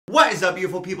What is up,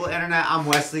 beautiful people of the internet? I'm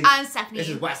Wesley. I'm Stephanie. This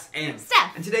is Wes and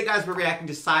Steph. And today, guys, we're reacting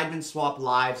to SIDEMEN SWAP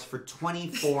Lives for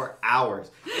 24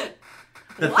 hours.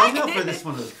 The thumbnail for this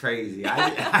one was crazy.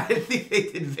 I think they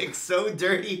did Vic so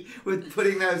dirty with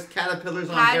putting those caterpillars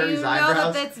on Harry's eyebrows. How do you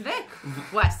know that that's Vic,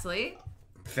 Wesley?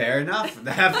 Fair enough.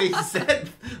 That being said,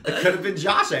 it could have been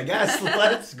Josh, I guess.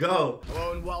 Let's go.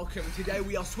 Hello and welcome. Today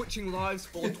we are switching lives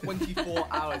for 24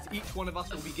 hours. Each one of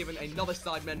us will be given another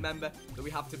SIDEMEN member that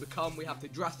we have to become. We have to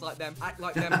dress like them, act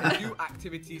like them, and do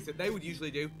activities that they would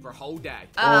usually do for a whole day.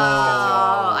 Oh,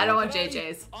 I don't want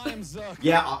JJ's. I am Zerk.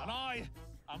 Yeah. And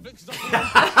I'm Vic's 2, 3.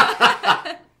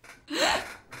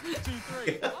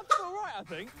 I'm alright, I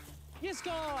think. Yes,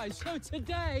 guys, so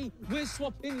today we're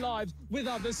swapping lives with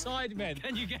other SIDEMEN.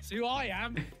 Can you guess who I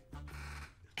am?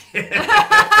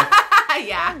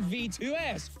 Yeah. I'm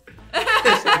V2S.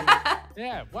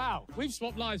 Yeah, wow, we've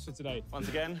swapped lives for today. Once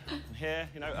again, I'm here,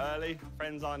 you know, early.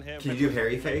 Friends aren't here. Can you do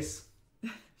Harry face?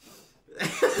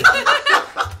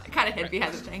 Kind of hid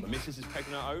behind the thing. The missus is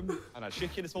pregnant at home, and I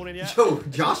chicken this morning yet. Yo,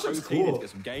 Josh looks Protein cool. to get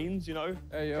some gains, you know.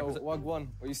 Hey, yo, Wag1, what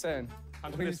are you saying?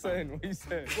 What are you saying? What are you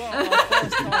saying? Well, our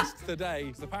first task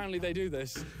today, apparently they do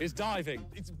this, is diving.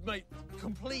 It's, mate,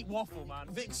 complete waffle, man.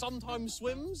 Vic sometimes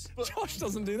swims, but Josh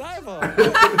doesn't do that ever.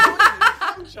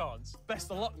 No chance. Best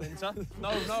of luck, Winter.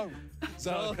 No.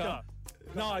 Zerka.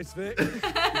 Nice, Vic.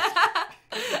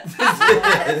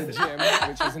 Gym,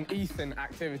 which is an Ethan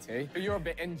activity, but you're a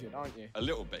bit injured, aren't you? A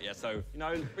little bit, yeah. So, you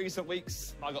know, recent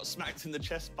weeks, I got smacked in the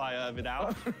chest by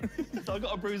Vidal. So I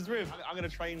got a bruised rib. I'm going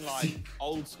to train, like,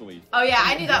 old school. Oh yeah,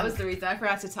 I knew that was the reason. I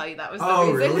forgot to tell you that was the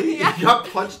Oh, reason. really? Yeah. You got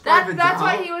punched by Vidal? That's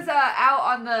why he was out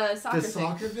on the soccer The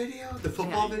soccer video? The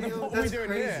football video? What are we That's doing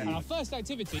crazy. here? Our first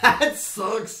activity. That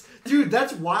sucks. Dude,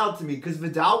 that's wild to me because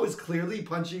Vidal was clearly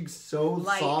punching so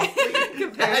Light. softly.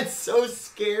 That's so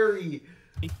scary.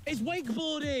 It's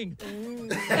wakeboarding.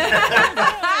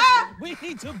 We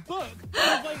need to book a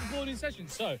wakeboarding session.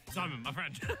 So, Simon, my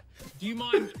friend, do you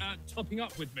mind topping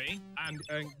up with me and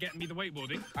getting me the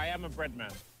wakeboarding? I am a bread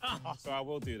man, so I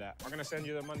will do that. I'm gonna send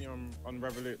you the money on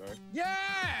Revolut though. Yeah!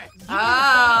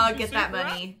 Oh, get that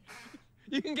money.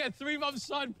 You can get 3 months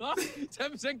Side Plus,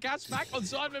 10% cash back on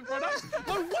SIDEMEN products.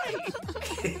 Oh,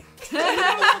 wait!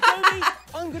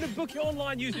 I'm going to book it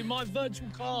online using my virtual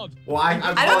card. Well,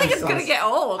 I don't think it's going to get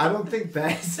old. I don't think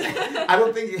I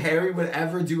don't think Harry would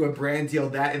ever do a brand deal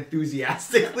that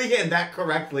enthusiastically and that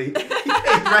correctly.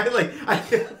 Right? Like, I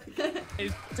feel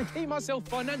Is to keep myself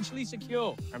financially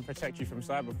secure. And protect you from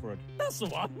cyber fraud. That's the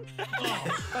one.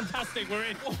 Oh, fantastic, we're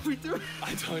in. What are we doing?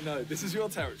 I don't know. This is your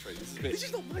territory. This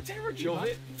is not my territory, You're man.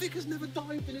 it. Vic has never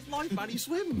dived in his life, man. He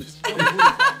swims.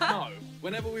 No.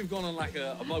 Whenever we've gone on like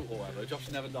a boat or whatever, Josh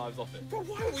never dives off it. But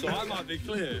why are we So I might be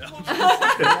clear.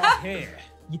 right here?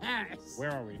 Yes.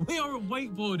 Where are we? We are at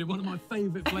wakeboarding, one of my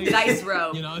favourite places. Nice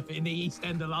row. You know, in the East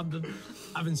End of London,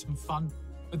 having some fun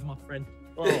with my friend.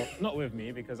 Well, not with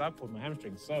me because I pulled my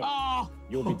hamstring. So Oh,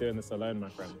 you'll be doing this alone, my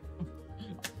friend.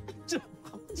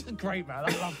 it's great, man. I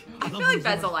love feel like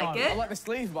Bez will like I it. like the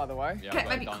sleeve, by the way. Yeah, Okay, I got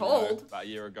might it be done, cold. about a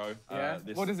year ago. Yeah.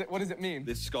 What does it mean?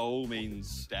 This skull means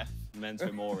Steph, memento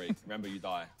mori. Remember, you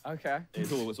die. Okay.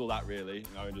 It's all that, really. You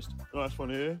know, and just nice one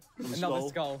here. Another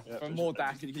skull for more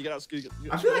dash. Can you get out?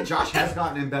 I feel like Josh has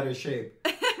gotten in better shape.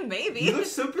 Maybe. He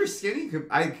looks super skinny.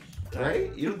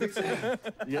 Right? You don't think so?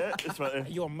 Yeah, it's right there.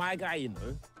 You're my guy, you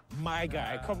know. My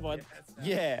guy. Come on.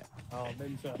 Yeah. Oh,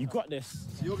 mental. You got this.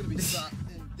 So you're going to be sat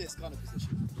in this kind of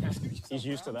position. He's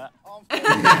used to that. Arm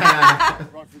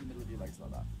right through the middle of your legs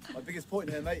like that. My biggest point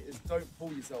here, mate, is don't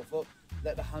pull yourself up.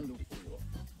 Let the handle pull you up.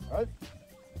 All right?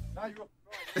 Now you're up.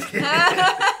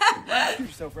 Push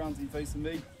yourself around so you're facing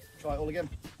me. Try it all again.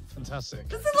 Fantastic.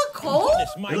 Does it look cold?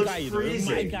 It's my It looks guy, you know. My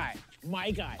freezing. guy.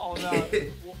 My guy. Oh no.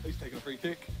 He's taking a free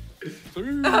kick.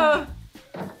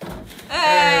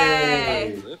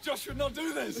 Hey. Josh should not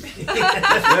do this.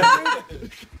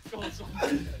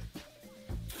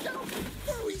 No,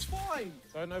 he's fine.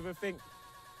 Don't overthink.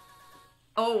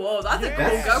 Oh, whoa, that's a cool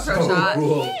That's GoPro so shot.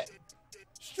 cool.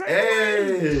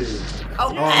 Hey!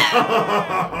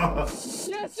 Oh,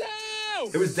 Yes,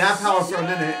 It was dad power for a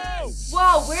minute.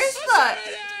 whoa, where's the...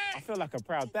 I feel like a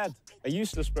proud dad. A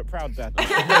useless but proud dad.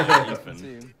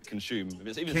 Ethan, consume. If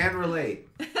it's even Can relate.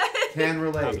 Can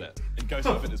relate. tablet. Go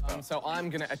to a fitness pal. So I'm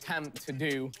gonna attempt to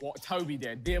do what Toby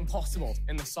did, the impossible,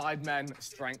 in the Sidemen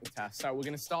strength test. So we're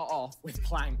gonna start off with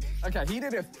plank. Okay, he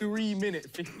did a 3-minute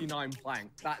 59 plank.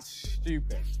 That's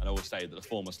stupid. And I will say that the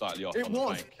form was slightly off It on the was.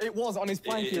 plank. It was on his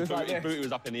plank. He was like this. Booty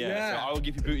was up in the air. Yeah. So I will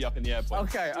give you booty up in the air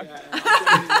points. Okay.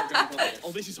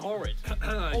 Oh, this is horrid.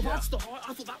 Oh, that's the high.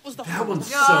 I thought that was the That one's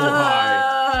so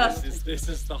high. This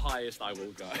is the highest I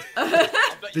will go.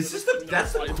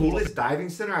 That's the coolest diving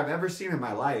center I've ever seen in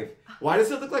my life. Why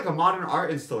does it look like a modern art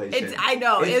installation? I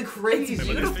know. It's crazy. It's This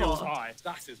feels beautiful. high.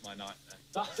 That is my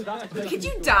nightmare. Could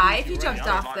you die if you jumped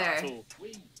Yeah, I off don't there? like that at all.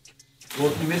 Well,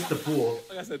 if you missed the pool.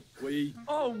 Like I said, we.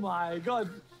 Oh my god.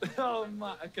 Oh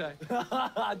my. Okay.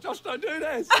 Josh, don't do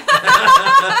this.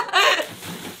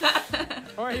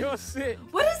 All right, you're sick.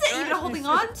 What is it even holding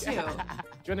on to? Do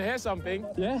you want to hear something?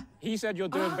 Yeah. He said you're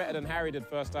doing better than Harry did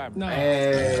first time. No.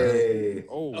 Hey.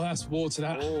 Oh. Oh, that's water.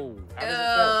 That. Oh. How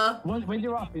does it feel? When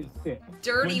you're up, it's sick.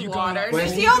 Dirty When you go water. out- Do you When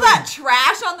see you all go- that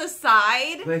trash on the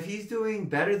side? But if he's doing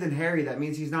better than Harry, that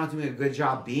means he's not doing a good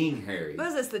job being Harry. What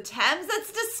is this, the Thames?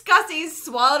 That's disgusting. He's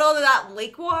swallowed all of that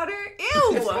lake water. Ew.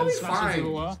 It's probably Smash into the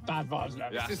fine. water. Bad vibes,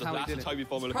 man. Yeah, This is that's how he the did it. Toby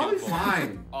form we're Probably looking for.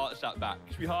 fine. Arch that back.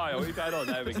 Should be high. What are you going on?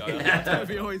 There we go.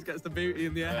 Toby always gets the booty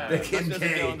in the air. The That's Kim just a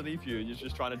K. girl underneath you and you're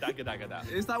just trying to dagger that.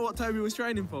 Is that what Toby was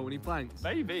training for when he planked?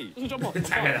 Maybe. Jump off. I'm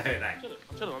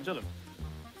chilling.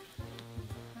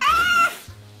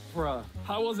 Bruh.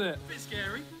 How was it? Bit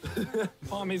scary.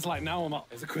 Part of me's like, now I'm up.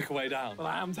 There's a quicker way down. But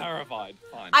I am terrified.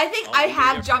 Fine. I think Oh, I yeah.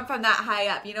 have jumped from that high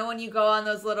up. You know when you go on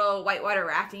those little whitewater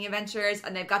rafting adventures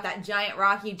and they've got that giant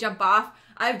rock you jump off?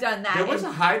 I've done that. There was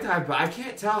and- a high dive, but I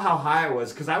can't tell how high it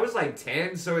was because I was like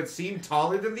 10, so it seemed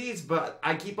taller than these, but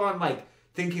I keep on like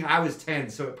thinking I was 10,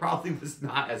 so it probably was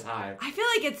not as high. I feel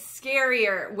like it's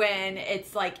scarier when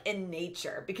it's like in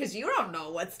nature because you don't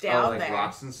know what's down like there.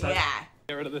 rocks and stuff? Yeah.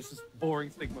 Get rid of this boring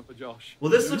stigma for Josh.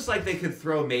 Well, this looks like they could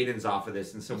throw maidens off of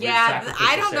this in some weird Yeah, sacrificial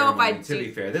I don't know if ceremony, I'd to do-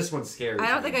 be fair, this one's scary. I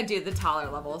don't think I'd do the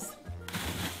taller levels.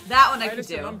 That one I Hey, could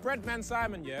listen, do. I'm Breadman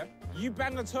Simon, yeah? You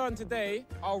bang a turn today,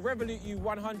 I'll revolute you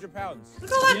 £100. Look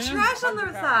at all that Yeah. trash on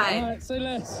the side. Alright, say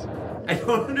less. I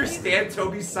don't understand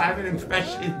Toby Simon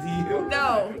impression, do you?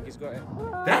 No. He's got it.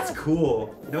 That's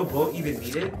cool. No boat even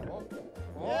needed?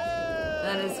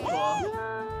 That is cool.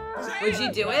 Would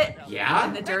you do it? Yeah?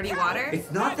 In the dirty water? It's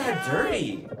not that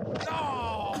dirty.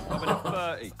 I'm at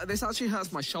 30. This actually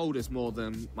hurts my shoulders more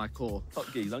than my core.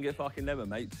 Top geese, don't get fucking lemon,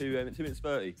 mate. 2 minutes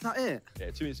 30. Is that it?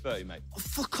 Yeah, 2 minutes 30, mate. Oh,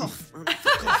 fuck off.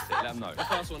 Let them know. The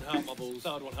first one hurt my balls,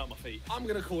 third one hurt my feet. I'm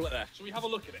gonna call it there. Shall we have a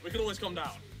look at it? We can always come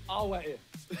down. I'll wait here.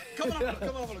 Come on, have a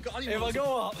look. I need If more I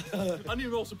go up. I need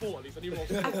more support at least. I need more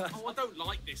support. Oh, I don't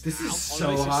like this. This now. is Oh,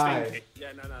 so this high. Is stinky.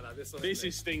 Yeah, no. This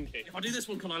is stinky. If I do this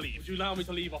one, can I leave? Would you allow me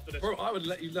to leave after this? Bro, I would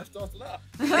let you left after that.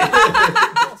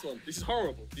 Last one. This is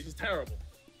horrible. This is terrible.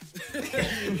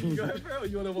 You go for it or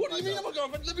you wanna walk? What do you mean I'm not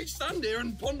going? Let me stand here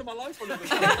and ponder my life for a little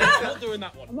bit. I'm not doing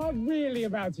that one. Am I really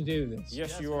about to do this?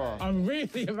 Yes, you are. I'm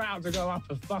really about to go up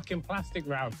a fucking plastic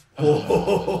round.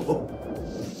 Oh,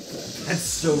 that's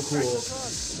so cool.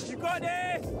 You got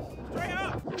this! Straight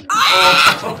up!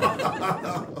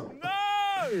 No!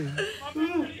 My back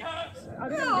really hurts.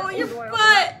 No, your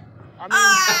butt. It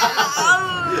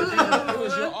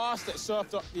was your ass that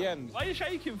surfed up the end. What are you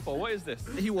shaking for? What is this?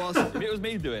 He was. If it was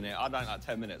me doing it, I'd done like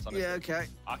 10 minutes. Honestly. Yeah, okay.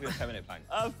 I can do a 10-minute plank.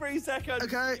 3 seconds.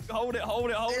 Okay. Hold it.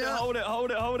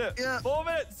 Yeah. Yeah. 4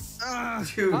 minutes.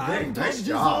 Dude, Vic, nice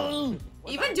job.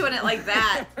 Even doing it like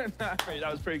that. That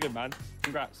was pretty good, man.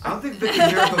 Congrats. I don't think Vic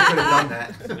and Miracle could have done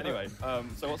that. Anyway,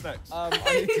 so what's next? I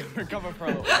need to recover from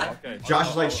it. Okay. Josh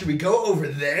is like, should we go over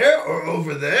there or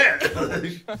over there?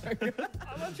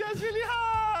 My chest really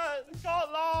hurt. It's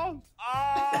got long.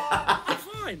 Ah. I'm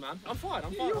fine, man. I'm fine.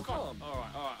 I'm calm. All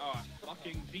right.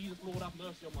 Fucking Jesus, Lord, have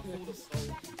mercy on my fallen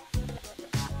soul.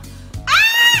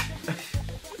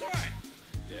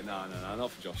 Yeah, no,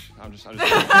 not for Josh. I'm just.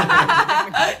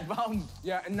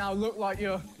 Yeah, and now look like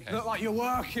you're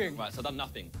working. Right, so I've done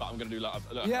nothing, but I'm gonna do like.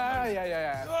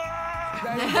 Yeah.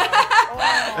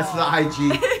 That's the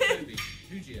IG.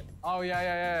 Oh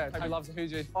yeah. Toby loves a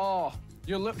Fuji. Oh,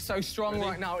 you look so strong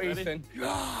right now, Ready? Ethan.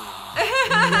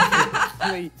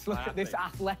 Please look at this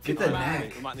athletic Get the man.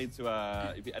 neck. We might need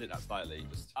to, if you edit that slightly,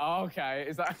 just. Oh, okay,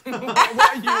 is that what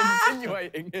are you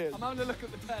insinuating here? I'm having a look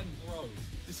at the pen, bro.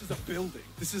 This is a building.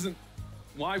 This isn't.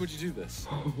 Why would you do this?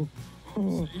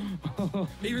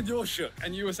 Even you're shook,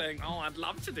 and you were saying, "Oh, I'd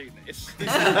love to do this." Bro,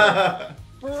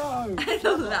 I love to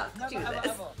do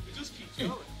this. It just keeps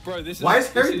going. Bro, this is. Why is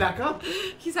Harry back up?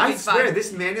 He's I having swear, fun.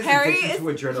 this man is Harry addicted to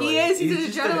adrenaline. He is. He's an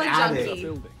just an adrenaline addict. junkie.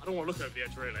 Building. I don't want to look over the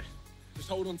edge, really. Just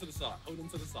hold on to the side. Hold on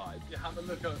to the side. You have a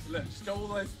look at. Look, just go all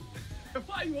the way.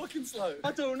 Why are you walking slow?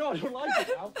 I don't know. I don't like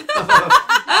it now.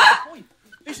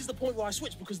 This is the point where I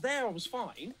switched because there I was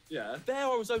fine. Yeah. There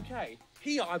I was okay.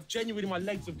 Here, I've genuinely, my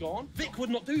legs have gone. Vic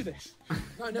would not do this.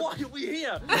 Why are we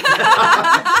here?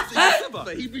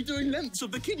 He'd be doing lengths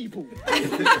of the kiddie pool.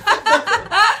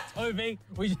 Toby,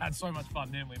 we just had so much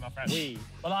fun, didn't we, my friend?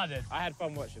 Well, I did. I had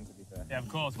fun watching, to be fair. Yeah, of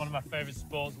course. One of my favourite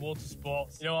sports, water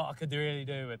sports. You know what I could really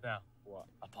do with now? What?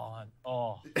 A pint.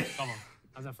 Oh, come on.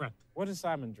 How's that, friend? What does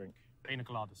Simon drink? Pina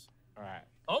coladas. All right.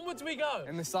 Onwards we go.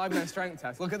 In the Sidemen strength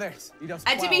test, look at this. He does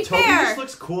And to 12. be Toby fair, just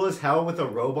looks cool as hell with a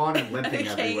robe on and limping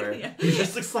everywhere. yeah. He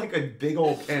just looks like a big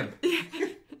old pimp.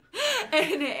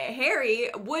 and Harry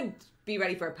would be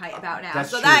ready for a pint about now. That's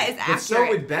So true. that is But accurate. so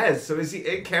would Bez. So is he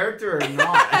in character or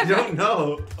not? I don't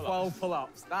know. 12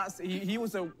 pull-ups. He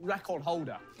was a record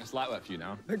holder. It's light work for you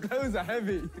now. The clothes are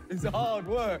heavy. It's hard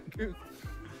work.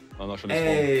 I'm not sure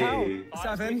Hey. Count.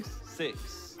 7.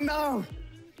 6. No.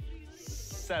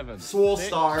 7. Swole 6,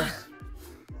 star.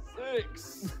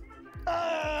 6.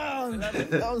 Oh, that was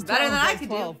 12. Better than I That was could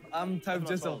 12. I'm Tob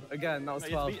not Jizzle. 12. Again, that was No,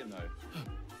 12. you're beaten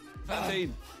though.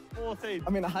 13. 14. I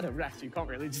mean, I had a rest. You can't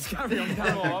really just carry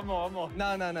on. One more. No.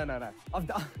 I've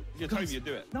done. You're Toby, you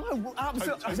do it. No,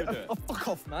 absolutely. Toby do it. Oh, fuck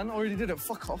off, man. I already did it.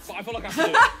 Fuck off. But I feel like I have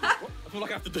to do it. I feel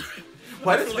like I have to do it.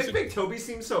 Why does Big Toby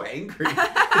seem so angry?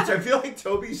 I feel like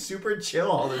Toby's super chill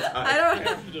all the time. I don't know.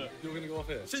 have to do it. You're gonna go off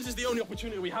here. Since it's the only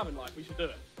opportunity we have in life, we should do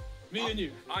it. Me and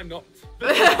you. I'm not.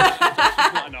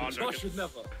 Josh would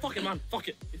never. Fuck it, man. Fuck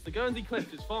it. It's the Guernsey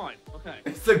Cliffs. It's fine. Okay.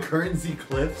 It's the Guernsey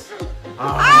Cliffs. See,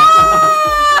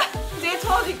 I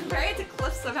told you, comparing it to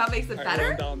cliffs somehow makes it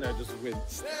better. Down there just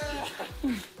wins.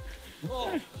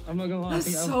 I'm not gonna lie. I That's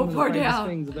think that was so one of the far bravest down.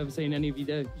 things I've ever seen any of you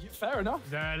do. Fair enough.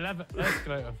 Is there an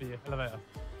escalator for you? Elevator.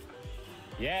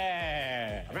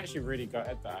 Yeah. I'm actually really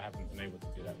gutted that I haven't been able to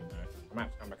do that, you know. I might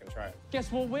have to come back and try it.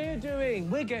 Guess what we're doing?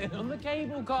 We're getting on the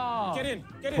cable car. Get in.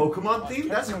 Pokemon theme?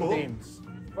 That's Pokemon cool. themes.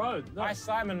 Bro, no. I,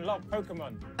 Simon, love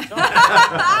Pokemon.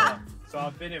 So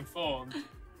I've been informed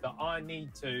that I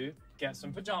need to get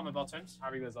some pajama bottoms.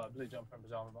 Harry wears like blue jumper and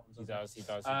pajama bottoms. He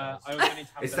does. I also need to have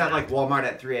It's the that like Walmart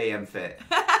at 3 a.m. fit.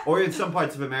 Or in some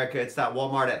parts of America, it's that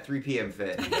Walmart at 3 p.m.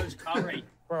 fit. Those curry.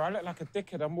 Bro, I look like a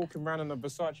dickhead. I'm walking around in a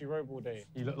Versace robe all day.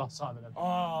 You look like Simon. Then. Oh,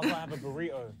 I gotta have a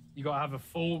burrito. You gotta have a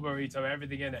full burrito,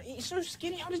 everything in it. He's so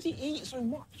skinny. How does he eat so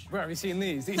much? Bro, have you seen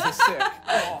these? These are sick.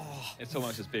 It's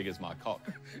almost as big as my cock.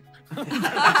 I've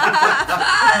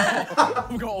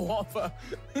got a Whopper.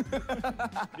 You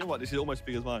know what? This is almost as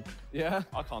big as mine. Yeah?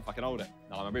 I can't fucking hold it.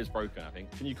 No, my rib's broken, I think.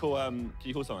 Can you call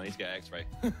someone? I need to get an x-ray.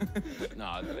 No,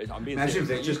 I'm being Imagine serious.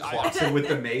 Vic just clocks him with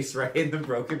the mace right in the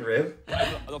broken rib.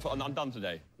 I'm done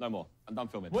today. No more. I'm done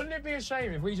filming. Wouldn't it be a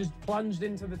shame if we just plunged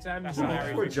into the Thames?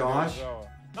 Poor Josh. No,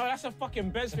 that's a fucking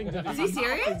best thing to do. Is he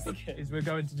serious? Is we're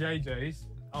going to JJ's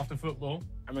after football.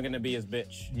 And we're gonna be his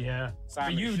bitch. Yeah.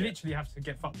 Simon But you shit. literally have to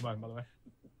get fucked by him, by the way.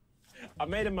 I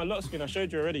made him my lock screen. I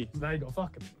showed you already. Now you gotta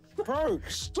fuck him. Bro,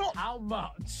 stop. How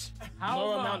much?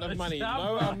 No amount of money.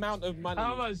 No amount of money.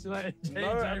 How much? Like, No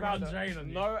JJ amount run train on of,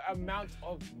 you? no amount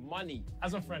of money.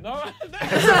 As a friend. No, As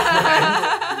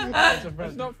a it's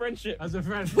friend. not friendship. As a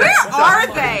friend. Where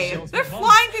are they? They're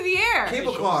flying through the air.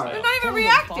 Cable car. They're not even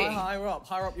reacting. Higher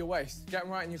up your waist. Get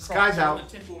them right in your crotch. Sky's out.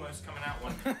 Tip almost coming out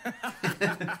one.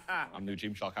 I'm a new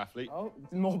Gymshark athlete. Oh,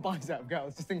 more bicep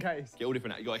girls, just in case. Get all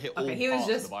different. You got to hit all Okay, he was parts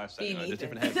just of the bicep. being You know, there's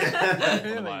Ethan. different heads. on the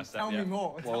Really? bicep, Tell me yeah.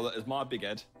 more. Well, there's my big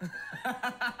head,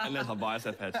 and there's my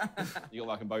bicep head. You got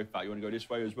like them both back. You want to go this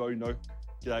way as well, you know?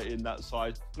 Get in that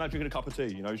side. Man, drinking a cup of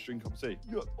tea, you know, just drink a cup of tea.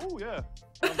 You're like, oh yeah.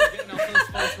 Getting our first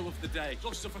photo of the day.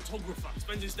 Josh is a photographer.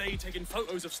 Spends his day taking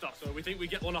photos of stuff, so we think we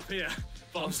get one up here.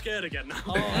 But I'm scared again now.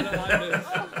 Oh, I don't like this.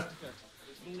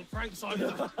 All the prank side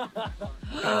of it.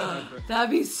 That'd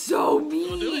be so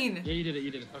mean. Yeah, you did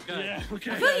it. Okay. Yeah,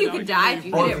 okay. I feel like you could die if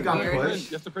you Oh, did if you it got weird.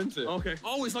 pushed. You have to print it. Okay.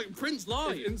 Oh, it's like Prince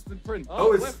live. Instant print.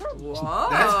 Oh, it's... Whoa. That's cool.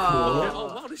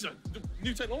 Oh, wow, this is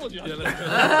new technology. Guess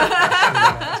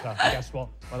what?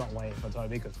 We're not waiting for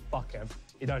Toby because fuck him.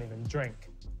 He don't even drink.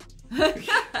 You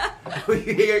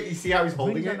see how he's I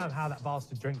holding really it? don't know how that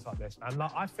bastard drinks like this, man.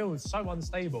 Like, I feel so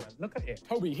unstable. Look at it.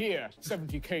 Toby here,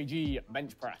 70 kg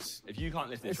bench press. If you can't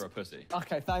lift this, you're a pussy.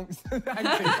 Okay, thanks. Thanks,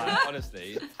 Like, Ethan.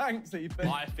 honestly, Thanks, Ethan.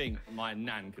 I think my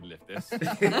nan could lift this.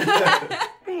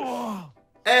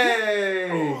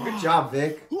 Hey! Good job,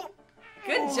 Vic.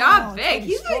 Good job, Vic.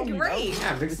 He's doing great.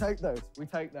 Yeah, We Vic's... take those. We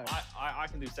take those. I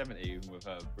can do 70 even with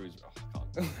a bruise. Oh,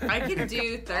 I can't. I could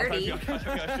do 30. I don't think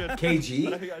I should.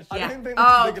 KG? I think I should. I Yeah. don't think that's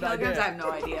Oh, a good kilograms, idea. I have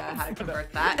no idea how to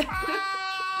convert that.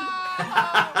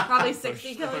 Probably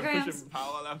 60 kilograms.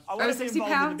 I Or want to be 60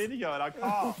 involved in pounds? the video and I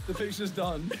can't. The picture's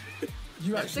done.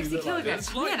 You actually 60 look like kilograms.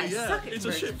 this. Man, I suck at It's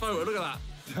a shit conversions. photo. Look at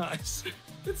that. Nice.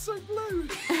 It's so blue.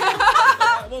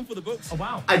 One for the books. Oh,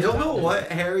 wow. I don't know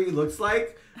what Harry looks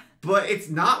like, but it's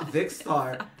not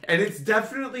Vicstar. And it's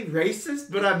definitely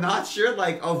racist, but I'm not sure,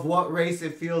 like, of what race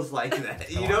it feels like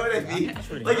that. You know what I mean?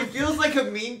 Like, it feels like a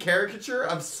mean caricature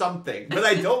of something, but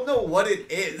I don't know what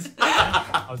it is.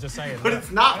 I was just saying. But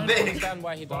it's not I don't big. understand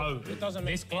why he does. It doesn't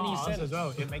make any sense as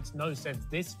well. It makes no sense.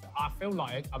 This, I feel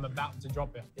like I'm about to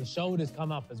drop it. His shoulders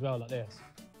come up as well, like this.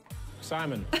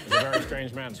 Simon is a very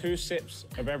strange man. 2 sips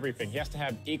of everything. He has to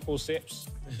have equal sips.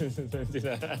 Don't do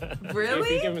that. Really?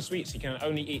 If you give him sweets, he can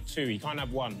only eat 2. He can't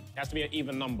have 1. It has to be an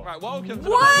even number. Right, welcome to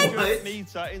What? the 100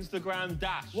 meter Instagram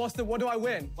dash. What do I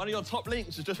win? One of your top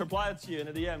links has just replied to you in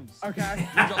the DMs. Okay.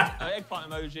 You dropped an eggplant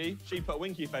emoji. She put a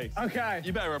winky face. Okay.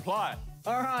 You better reply.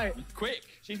 All right. Quick.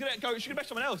 She's gonna go. She's gonna bet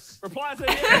someone else. Reply to the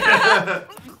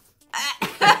DM.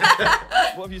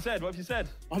 What have you said? What have you said?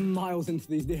 I'm miles into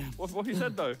these DMs. What have you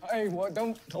said though? Hey, what?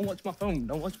 Don't watch my phone.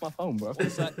 Don't watch my phone, bro.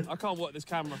 What's that? I can't work this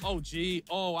camera. Oh, gee.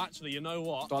 Oh, actually, you know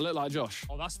what? Do I look like Josh?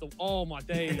 Oh, that's the. Oh, my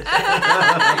days. 2,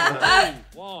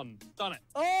 1. Done it.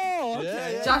 Oh,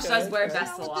 okay. Josh does wear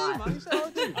vests a lot.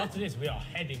 After this, we are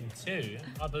heading to,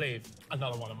 I believe,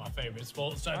 another one of my favorite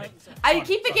sports. So I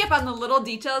keep picking up on the little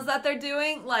details that they're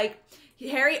doing. Like,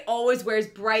 Harry always wears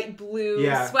bright blue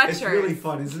sweatshirts. It's really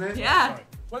fun, isn't it? Yeah. Sorry.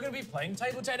 We're going to be playing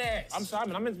table tennis. I'm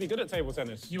Simon. I'm meant to be good at table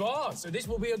tennis. You are, so this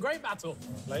will be a great battle.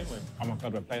 Playing with. Oh my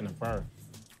God, we're playing a pro.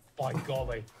 By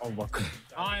golly. Oh my God.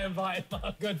 I invited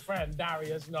my good friend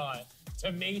Darius Knight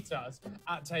to meet us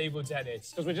at table tennis.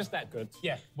 Because we're just that good.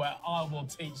 Yeah, where I will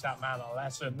teach that man a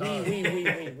lesson. No.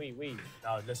 We.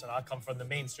 No, listen, I come from the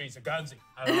mean streets of Guernsey.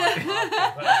 And I've been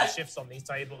putting the shifts on these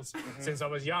tables since I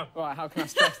was young. Right, how can I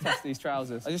stress test these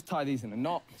trousers? I just tie these in a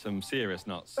knot. Some serious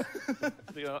nuts. I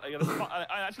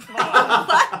actually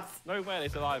survived. No way they're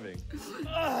surviving.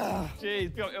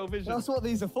 Jeez, got ill vision. That's what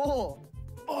these are for.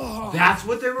 That's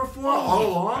what they were for all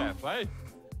along? Fair play.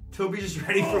 Toby just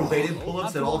ready for weighted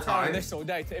pull-ups at all I've been times. this all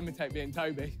day to imitate being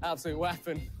Toby. Absolute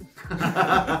weapon.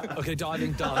 Okay,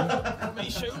 diving done. Me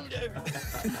shoulder.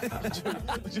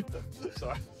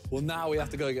 Sorry. Well, now we have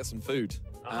to go get some food.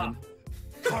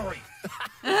 Curry.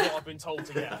 That's what I've been told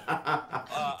to get.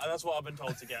 That's what I've been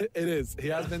told to get. It is. He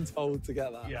has been told to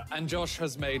get that. Yeah. And Josh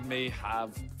has made me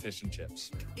have fish and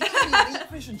chips. He doesn't eat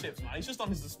fish and chips, man. He's just done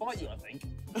this to spite you, I think.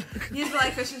 You just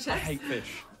like fish and I chips? hate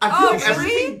fish. I feel Oh, like really?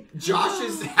 everything Josh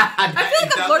has had. I feel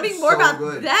like I'm learning more about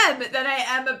good. them than I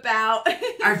am about...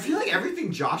 I feel like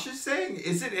everything Josh is saying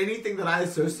isn't anything that I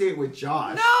associate with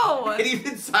Josh. No! And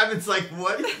even Simon's like,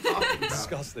 what are you talking about?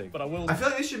 Disgusting. But I will. I feel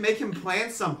like they should make him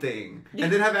plan something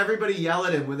and then have everybody yell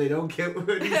at him when they don't get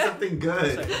when he's something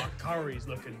good. My curry's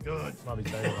looking good. Might be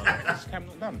saying that. Is Cam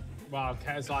not done? Well,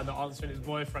 Cam's like not answering his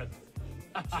boyfriend.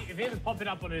 If he was popping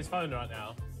up on his phone right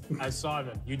now as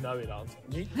Simon, you know he'd answer.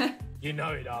 You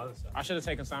know he'd answer. I should have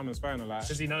taken Simon's phone a lot.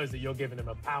 Because he knows that you're giving him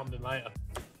 £1 and later.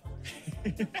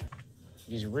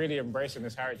 He's really embracing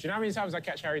this Harry. Do you know how many times I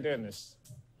catch Harry doing this?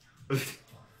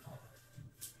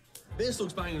 This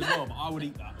looks banging as well, but I would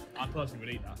eat that. I personally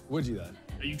would eat that. Would you then?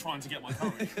 Are you trying to get my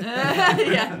curry?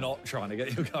 Yeah. Not trying to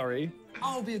get your curry.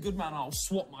 I'll be a good man. I'll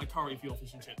swap my curry for your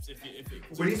fish and chips.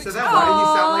 When he said that, why did he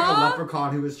sound like a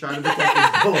leprechaun who was trying to protect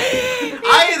his bowl?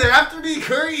 Aye, they're after me,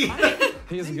 curry!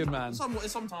 He is a good man.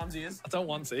 Sometimes he is. I don't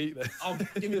want to eat this. Oh,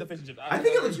 give me the fish and chips. I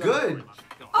think it looks good.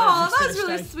 Oh, that was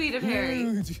really sweet of Harry.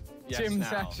 Huge Yes, gym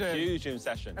now. session. Huge gym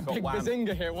session. A Got big wham.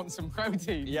 bazinga here wants some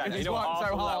protein. Yeah, If you he's know what? worked so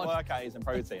After that hard. workout is some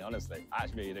protein, honestly.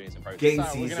 Actually, you're doing some protein. Game So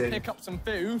we're season. gonna pick up some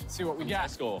food, see what we get.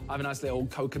 Score. I have a nice little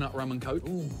coconut rum and coke.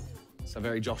 Ooh. It's a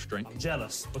very Josh drink. I'm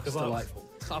jealous because It's delightful.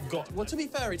 I've got. Well, to be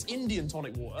fair, it's Indian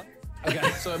tonic water.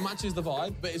 Okay, so it matches the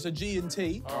vibe, but it's a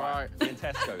G&T. All right. Me and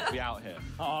Tesco, we out here.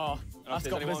 Oh, that's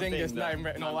got Bazinga's name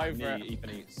written all over it. Ethan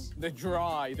eats. The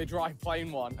dry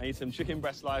plain one. I need some chicken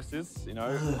breast slices, you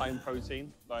know, high in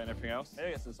protein, low in everything else. Maybe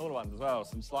get some smaller ones as well,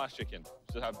 some sliced chicken.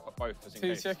 Just have both just in 2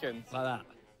 case. chickens. Like that.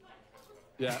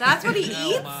 Yeah. That's what he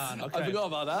eats? Man, okay. I forgot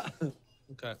about that.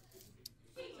 Okay.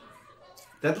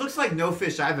 That looks like no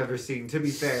fish I've ever seen, to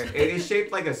be fair. It is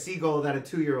shaped like a seagull that a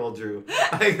 2-year-old drew.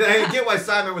 I get why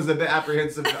Simon was a bit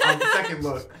apprehensive on the second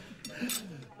look.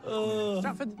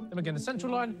 Stratford, then we're going to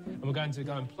Central Line, and we're going to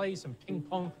go and play some ping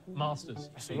pong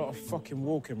masters. That's a lot of fucking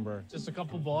walking, bro. Just a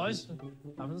couple boys,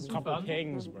 having some couple fun.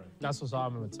 Kings, bro. That's what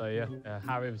Simon would say, yeah.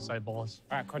 Harry would say boys.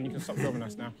 All right, Con, you can stop filming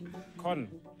us now. Con,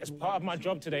 it's part of my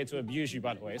job today to abuse you,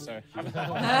 by the way, so...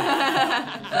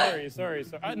 sorry.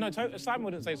 No, Simon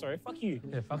wouldn't say sorry. Fuck you.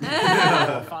 Yeah, fuck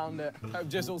you. Found it. Hope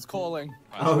Jizzle's calling.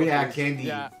 Oh, yeah, Candy.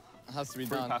 Yeah. It has to be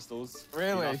fruit done. pastels.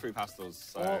 Really? He loves fruit pastels,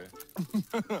 so...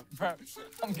 Bro,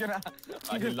 I'm gonna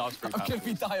he loves fruit pastels. I'm gonna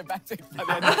be diabetic by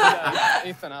the end of the day.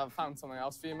 Ethan, I've found something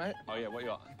else for you, mate. Oh yeah, what you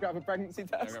got? Grab a pregnancy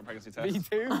test. I got a pregnancy test. Me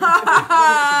too.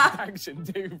 Protection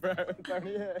too, bro. It's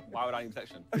only here. Why would I need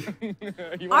protection?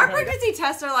 Our pregnancy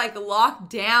tests are like locked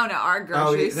down at our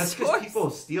grocery that's stores. because people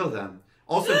steal them.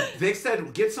 Also, Vic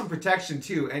said, get some protection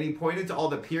too, and he pointed to all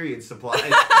the period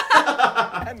supplies.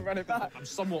 And run it back. I'm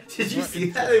somewhat. Did you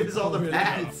see that? It was all the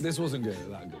pads. This wasn't good.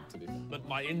 That good to be. But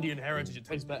my Indian heritage, it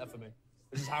tastes better for me.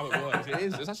 This is how it works. It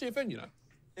is. It's actually a thing, you know.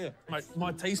 Yeah.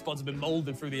 My taste buds have been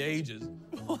molded through the ages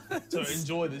to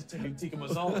enjoy this tikka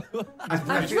masala. I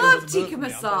love tikka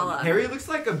masala. Harry looks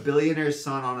like a billionaire's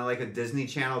son on a Disney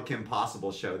Channel Kim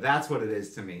Possible show. That's what it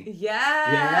is to me.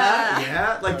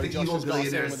 Yeah. Like the Josh evil has got us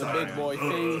in billionaire's with son. the big boy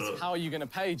fees. How are you gonna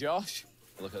pay, Josh?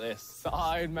 Look at this.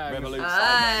 Sidemen. Revolut.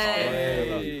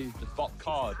 Hey. The bot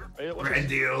card. Red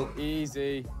deal.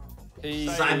 Easy. Easy.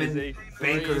 Simon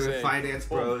Banker, Easy. Finance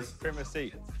Bros. Print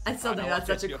receipt. I still think that's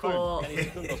such a cool. Any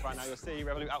Google right now, you'll see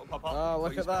Revolut out will pop up. Oh,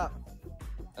 look at that.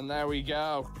 And there we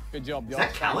go. Good job, Josh. Is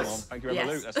that Callus? Thank you,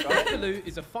 Revolut. Yes. Let's go. Revolut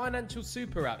is a financial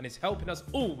super app and is helping us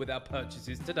all with our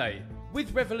purchases today.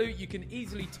 With Revolut, you can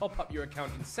easily top up your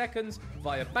account in seconds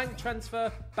via bank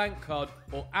transfer, bank card,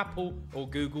 or Apple or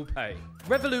Google Pay.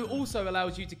 Revolut also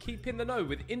allows you to keep in the know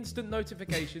with instant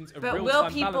notifications of But real-time will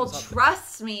people balance updates.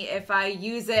 trust me if I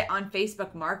use it on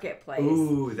Facebook Marketplace?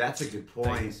 Ooh, that's a good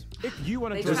point. If you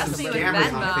want They to There's trust some me with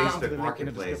scammers on Venmo. Facebook the link in the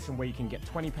Marketplace. description where you can get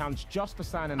 £20 just for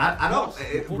signing up. I don't. Plus,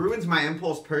 It ruins my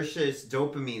impulse purchase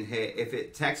dopamine hit if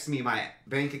it texts me my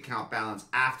bank account balance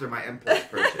after my impulse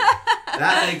purchase.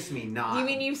 That makes me not. You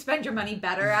mean you spend your money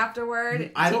better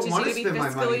afterward? I don't Teaches want you to be spend my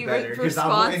money fiscally better because I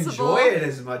won't responsible. enjoy it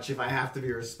as much if I have to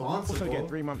be responsible. Also get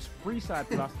 3 months free Side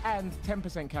Plus and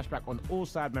 10% cashback on all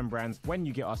Sidemen brands when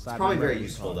you get our Sidemen. probably very Revolut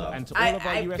useful, card. though. And to all of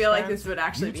our I US feel like fans, this would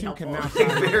actually you be too can helpful. now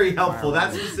sign Very up helpful. via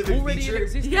That Revolut. specific Already an feature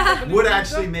existing Yeah. Revolut would user?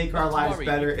 actually make our Don't lives worry,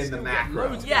 better you in can the still get macro.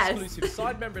 loads of Yes. exclusive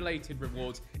Sidemen related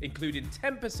rewards, including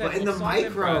 10% But in off the Sidemen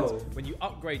micro. brands when you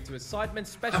upgrade to a Sidemen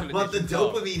Special I want the Edition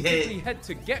card. dopamine hit. Simply head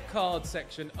to Get Card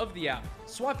section of the app,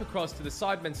 swipe across to the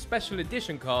Sidemen Special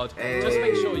Edition card. Hey. Just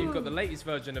make sure you've got the latest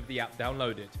version of the app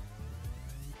downloaded.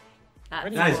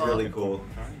 That's That is cool. really cool.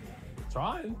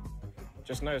 Trying.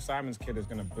 Just know Simon's kid is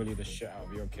gonna bully the shit out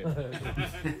of your kid.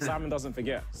 Simon doesn't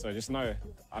forget, so just know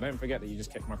I don't forget that you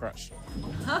just kicked my crutch.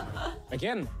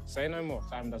 Again, say no more.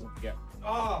 Simon doesn't forget.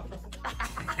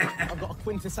 I've got a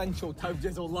quintessential toe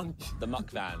jizzle lunch. The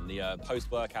mukbang, the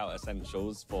post-workout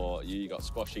essentials for you. You got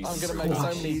squashies. I'm gonna make so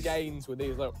many gains with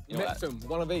these. Look, You know mix what? them,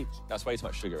 one of each. That's way too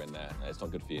much sugar in there. It's not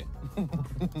good for you.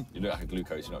 You look like a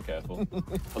glucose. You're not careful.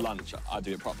 For lunch, I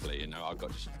do it properly. You know, I've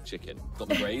got just chicken, got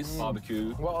the braised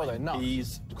barbecue, What are they? Nuts?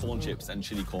 peas, corn chips, and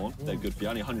chili corn. They're good for you.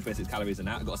 Only 126 calories in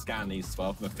that. I've got to scan these as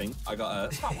well from a thing. I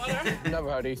got a. Never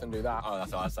heard Ethan do that. Oh,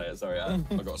 that's how I say it. Sorry, I've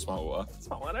got a smart water.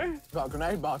 Got a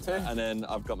grenade bar too. And then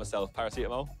I've got myself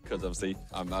paracetamol because obviously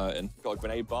I'm hurting. Got a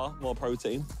grenade bar, more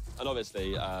protein, and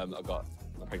obviously I've got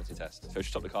a pregnancy test. So I should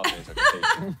stop the car so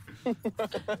I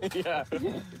can pee. Yeah.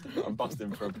 I'm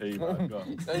busting for a pee, man. Go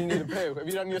on. Then you need a poo. Have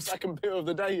you done your second poo of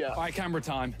the day yet? By camera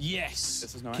time. Yes.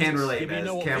 This is nice. Can relate, You man.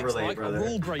 know what Can Vic's relate, like? brother. A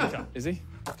rule breaker. Is he?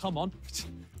 Come on.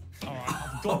 All right,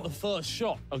 I've got the first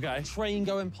shot. Okay. Train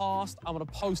going past. I'm gonna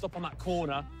post up on that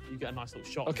corner. You get a nice little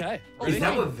shot. Okay. Is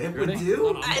that what Vic would Ready?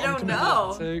 do? I don't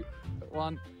know. 2,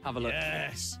 1. Have a look.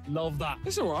 Yes, love that.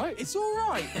 It's all right. It's all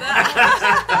right.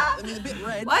 I mean, a bit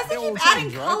red. Why does It it all keep adding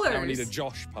change, right? colors? Now we need a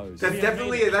Josh pose. That's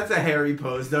definitely that's a Harry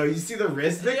pose though. You see the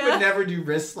wrist? Vic Yeah. would never do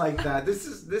wrists like that. This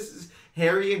is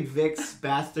Harry and Vic's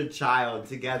bastard child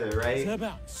together, right?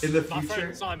 Whereabouts? In the My future.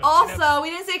 friend Simon. Also, we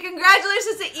didn't say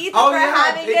congratulations to Ethan Oh for yeah,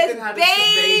 having Ethan his had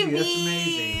baby. That's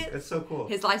amazing. That's so cool.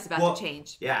 His life's about Well, to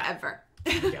change. yeah. Forever.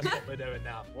 Guess what we're doing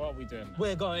now? What are we doing?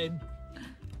 We're going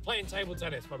playing table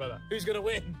tennis, my brother. Who's gonna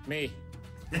win? Me.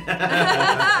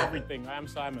 Everything. I am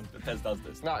Simon. Pez does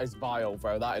this. That is vile,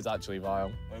 bro. That is actually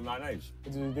vile. With mayonnaise?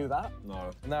 Did you do that?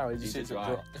 No. No, he just Eat it eats it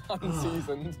dry.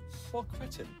 unseasoned. What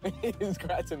cretin? It is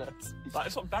cretinous. Like,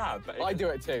 it's not bad, but I do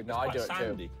it too. No, I do it's it quite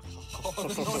sandy.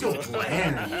 So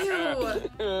bland. Ew.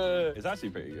 too. It's actually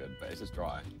pretty good, but it's just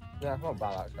dry. Yeah, not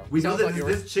bad actually. We know Sounds that like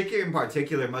you're- this chicken in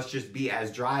particular must just be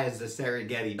as dry as the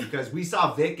Serengeti because we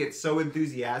saw Vic get so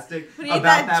enthusiastic When he ate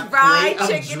about that that dry plate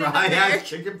chicken of in dry America. ass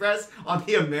chicken breast on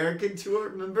the American tour.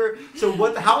 Remember? So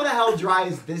what? How the hell dry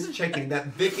is this chicken that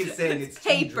Vic is saying it's too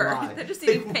Paper. dry? They're just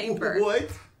eating paper. What?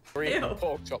 We're eating Ew. a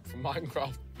pork chop from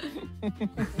Minecraft.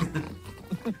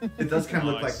 It does kind of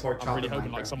look like Nice. pork chop. I'm really in hoping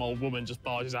Minecraft. like some old woman just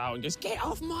barges out and goes, "Get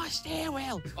off my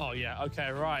stairwell!" Oh yeah,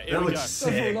 okay, right. Here That we go. looks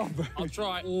sick. I'll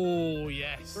try. Oh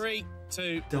yes. 3,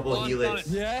 2, Double 1. helix.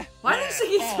 Yeah. Why are you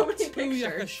taking so many Booyaka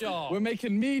pictures? shot. We're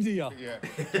making media. Yeah.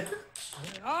 Did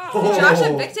Josh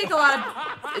and Vic take a lot of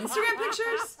Instagram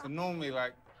pictures? So normally,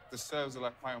 like, the serves are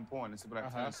like quite important. It's a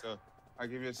black tennis, so I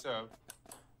give you a serve.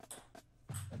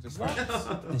 I just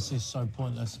This is so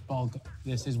pointless, Bog.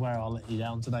 This is where I'll let you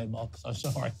down today, Bog. So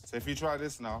sorry. So if you try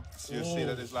this now, you'll see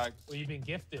that it's like Well, you've been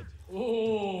gifted.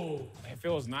 Oh, It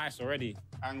feels nice already.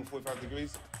 angle 45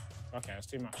 degrees. Okay, that's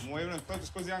too much. More even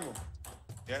just close the angle.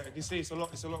 Yeah, you can see it's a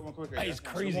lot more quicker. That yeah? is So the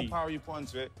crazy. more power you put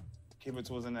into it, keep it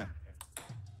towards the net.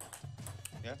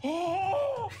 Yeah.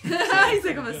 He's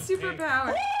like, I'm a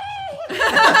superpower.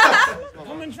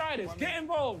 Come and try this. Get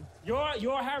involved.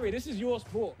 You're Harry. This is your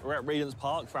sport. We're at Regent's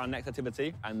Park for our next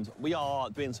activity, and we are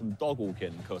doing some dog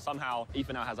walking because somehow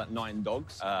Ethan now has like 9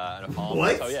 dogs and a farm.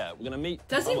 What? So yeah, we're gonna meet.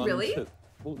 Does he someone really? to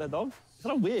walk their dog? It's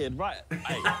kind of weird, right?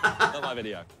 Hey, not my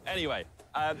video. Anyway,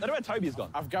 I don't know where Toby's gone.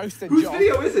 I've ghosted Whose Josh.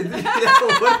 video is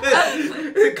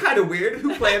it? Kind of weird.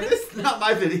 Who planned this? Not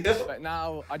my video. But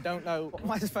now I don't know what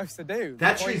am I supposed to do.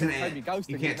 That The tree's point an of ant. Toby ghosting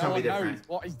You can't me. tell no me one knows different.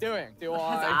 what he's doing. Do His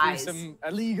I eyes. do some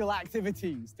illegal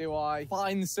activities? Do I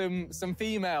find some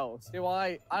females? Do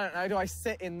I don't know, do I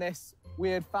sit in this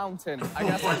weird fountain? I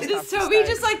guess I Does have to Toby stay.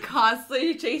 just like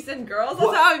constantly chasing girls? That's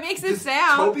What? how he makes it Does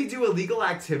sound. Toby do illegal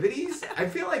activities? I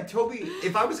feel like Toby,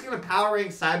 if I was going to power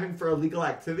rank Simon for illegal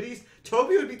activities,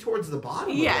 Toby would be towards the bottom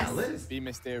Yes. of that list. Be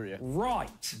mysterious. Right.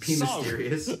 Be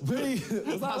mysterious.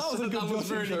 that was a good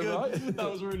was really intro, good. right?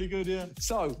 That was really good, yeah.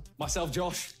 So, myself,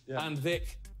 Josh, and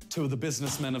Vic, 2 of the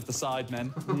businessmen of the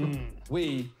Sidemen,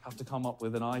 we have to come up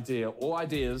with an idea or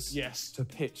ideas Yes. to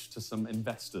pitch to some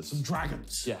investors.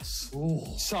 Dragons. Yes. Ooh.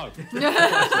 So,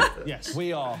 Yes.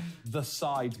 we are the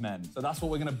Sidemen. So that's what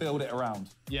we're going to build it around.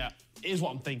 Yeah. Here's what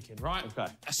I'm thinking, right? Okay.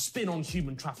 A spin on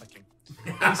human trafficking.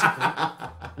 Basically,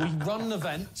 we run an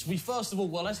event. We first of all,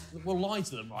 we'll lie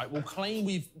to them, right? We'll claim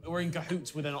we're in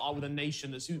cahoots with a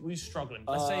nation who's struggling.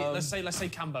 Let's say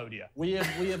Cambodia. We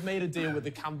have made a deal with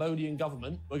the Cambodian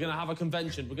government. We're gonna have a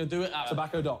convention. We're gonna do it at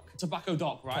Tobacco Dock. Tobacco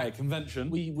Dock, right? Okay, convention.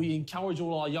 We encourage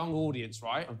all our young audience,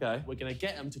 right? Okay. We're gonna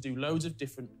get them to do loads of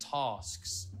different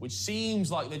tasks, which seems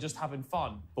like they're just having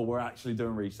fun. But we're actually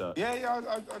doing research. Yeah.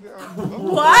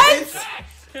 What?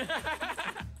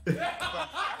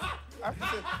 We're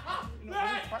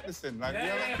practicing. Like,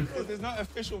 there's no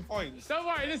official points. Don't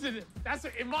worry, listen, that's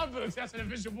in my books, that's an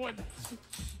official point.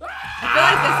 I feel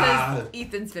like this is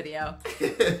Ethan's video.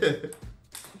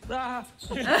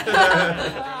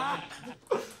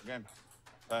 Again,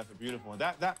 perfect, beautiful.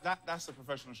 That's a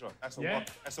professional shot. That's a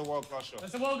world-class shot.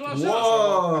 That's a world-class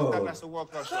Whoa. That's a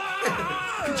world-class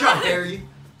shot. Good job, Harry.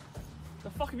 The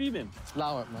fuck have you been?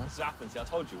 Allow it, man. What's happened? See, I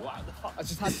told you. What the fuck? I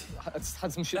just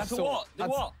had some shit That's to a sort. what? Do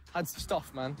what? Had some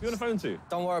stuff, man. Who you on the phone to?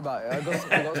 Don't worry about it. I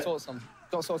got to sort some.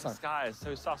 Got to sort some. This guy is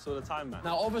so sus all the time, man.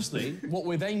 Now, obviously, what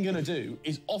we're then going to do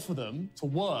is offer them to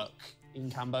work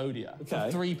in Cambodia for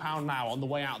 £3 an hour on the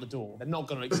way out the door. They're not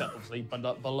going to accept, obviously,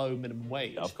 but below minimum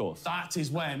wage. Yeah, of course. That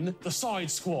is when the Side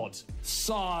Squad,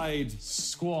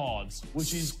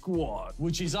 which is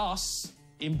us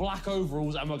in black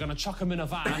overalls, and we're going to chuck them in a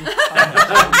van and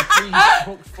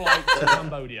pre-booked flight to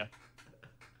Cambodia.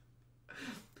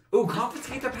 Ooh,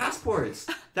 confiscate their passports.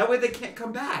 That way they can't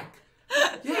come back.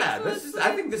 Yeah,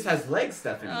 I think this has legs,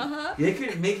 Stephanie. They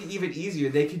could make it even easier.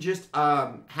 They could just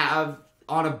have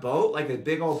on a boat, like a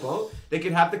big old boat, they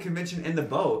could have the convention in the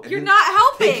boat. And You're not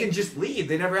helping. They can just leave.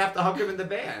 They never have to hook them in the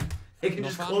van. They can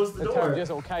just close the door. Toby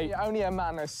Jizzle, okay. Only a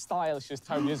man as stylish as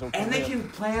Toby Jizzle. And they can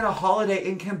plan a holiday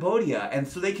in Cambodia, and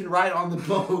so they can ride on the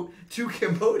boat to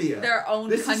Cambodia. Their own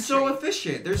This country. is so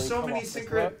efficient. There's so many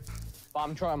secret. But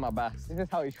I'm trying my best. This is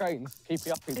how he trains. Keep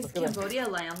you up, people. Is Cambodia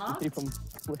landlocked? Keep them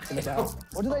lifting it out.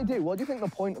 What do they do? What do you think the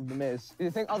point of them is? Do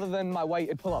you think, other than my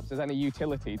weighted pull-ups, there's any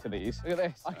utility to these? Look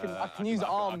at this. I can use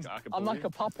arms. I'm like a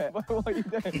puppet. What are you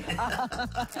doing?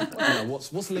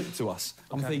 What's linked to us?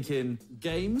 I'm thinking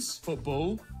games,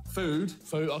 Football, food,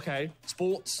 okay.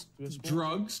 Sports,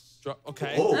 drugs,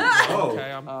 okay. Oh.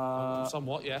 Okay,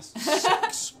 somewhat, yes.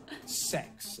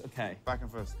 sex. Okay. Back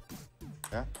and first.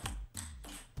 Yeah?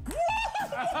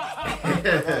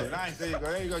 Nice,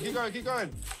 there you go. Keep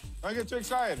going. Don't get too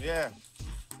excited, yeah.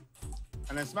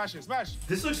 And then smash it, smash.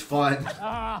 This looks fun.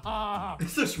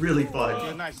 This looks really fun.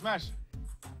 Good, nice, smash.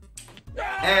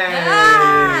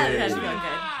 Hey!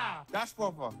 That's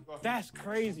proper. That's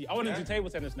crazy. I want to do table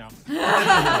tennis now. Do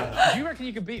you reckon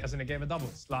you could beat us in a game of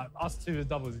doubles? Like us 2 as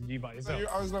doubles and you by yourself?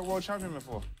 I was like world champion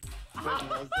before. I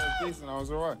was decent, I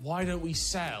was alright. Why don't we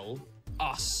sell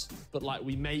us, but like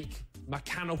we make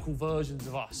mechanical versions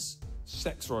of us.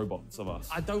 Sex robots of us.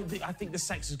 I think the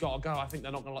sex has got to go. I think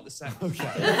they're not going to like the sex.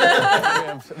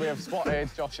 Okay. we have spotted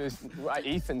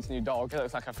Ethan's new dog. It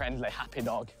looks like a friendly, happy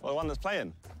dog. Well, the one that's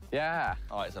playing? Yeah.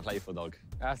 Oh, it's a playful dog.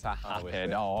 That's a happy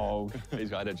dog. He's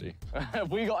got energy.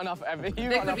 Have we got enough? Vic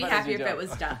would be happy if it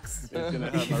was ducks.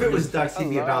 If it was ducks, he'd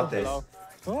be about this.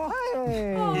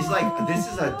 Hey. He's like, this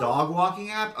is a dog walking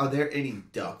app? Are there any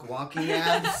duck walking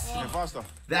apps? Yeah, faster.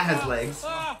 That has legs.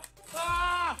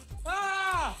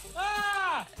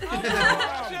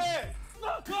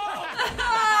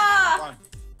 One,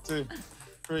 two,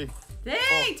 three.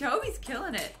 Dang, Toby's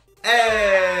killing it.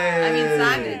 Hey! I mean,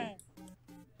 Simon.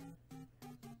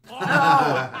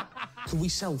 Oh. Could we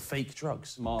sell fake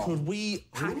drugs? Could we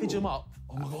package them up?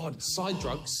 Oh my God, side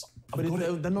drugs. But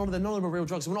they're none of them are real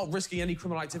drugs. We're not risking any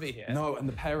criminal activity here. No, and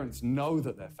the parents know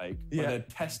that they're fake, but they're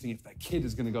testing if their kid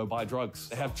is going to go buy drugs.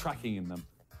 They have tracking in them,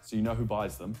 so you know who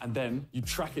buys them. And then you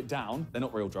track it down. They're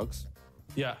not real drugs.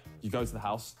 Yeah. You go to the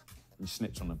house, and you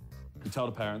snitch on them. You tell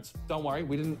the parents, don't worry,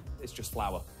 we didn't, it's just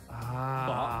flour.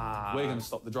 But we're going to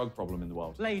stop the drug problem in the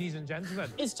world. Ladies and gentlemen,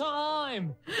 it's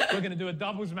time! We're going to do a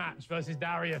doubles match versus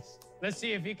Darius. Let's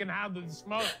see if he can handle the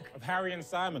smoke. Of Harry and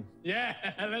Simon. Yeah,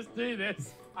 let's do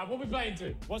this. What are we playing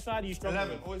to? What side are you struggling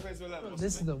 11. Always play to 11.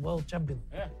 This is the world champion.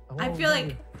 Yeah. I feel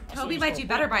like Toby might do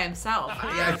better by himself.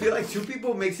 Yeah, I feel like two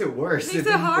people makes it worse. Makes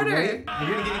it harder. You're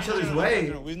gonna get each other's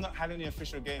way. We've not had any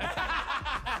official games.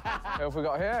 Who have we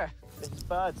got here? It's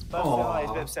Bird's guy. He's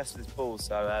a bit obsessed with his ball,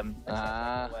 so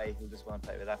away, he'll just want to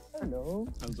play with that. Hello.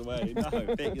 Comes away. No,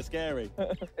 Vic, you're scary.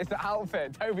 It's the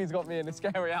outfit. Toby's got me in a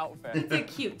scary outfit. It's a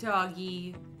cute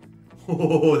doggy.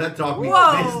 Oh, that dog means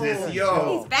business,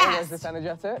 yo. He's fast. Is this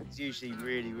energetic? It's usually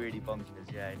really, really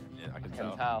bonkers, yeah. Yeah, I can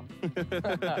Tell.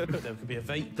 There could be a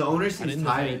vape. The owner seems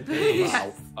tired.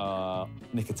 Yes.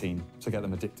 Nicotine to get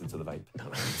them addicted to the vape.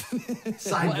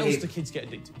 What else do kids get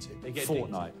addicted to? They get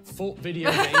Fortnite.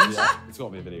 Video games. Yeah, it's got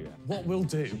to be a video game. What we'll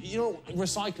do, you know,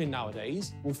 recycling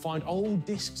nowadays, we'll find old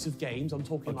discs of games. I'm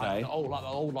talking like the old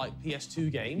PS2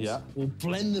 games. Yeah. We'll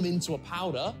blend them into a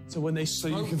powder, so when they So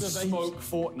smoke you can the vapes, smoke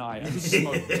Fortnite and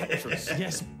smoke Tetris.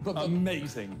 Yes, but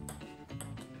Amazing.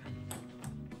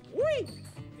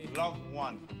 Love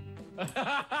one. Why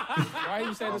are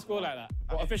you saying the score like that?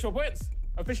 What, official points?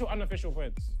 Official, unofficial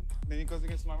points? Then he goes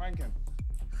against my ranking.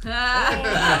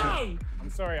 I'm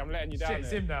sorry, I'm letting you down. It's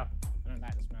him now. I don't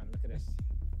like this, man. Look at this.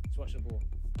 Let's watch the ball.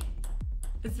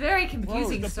 It's very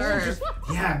confusing serve.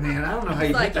 Yeah, man, I don't know how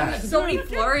you Like, did that. so many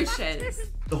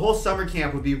flourishes. The whole summer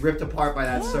camp would be ripped apart by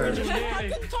that serve.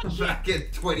 Really? Back in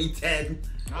 2010.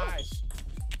 Nice.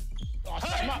 Oh,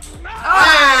 shut him up.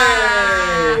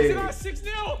 Hey! It's not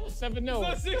 6-0.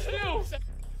 7-0. It's not 6-0.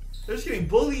 They're just getting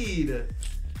bullied.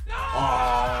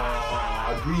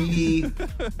 Aww, greedy.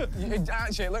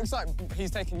 Actually, it looks like he's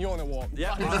taking you on a walk.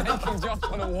 Yeah. He's taking Josh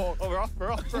on a walk. Oh, we're off.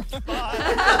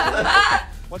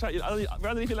 Watch out, we're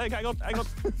underneath your leg, hang on.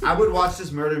 I would watch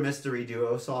this murder mystery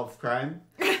duo solve crime,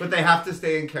 but they have to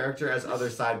stay in character as other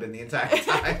sidemen the entire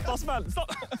time. Boss man,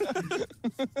 stop.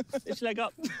 Lift your leg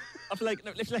up. Up your leg,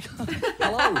 no, lift your leg up.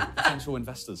 Hello, potential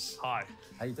investors. Hi.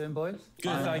 How you doing, boys?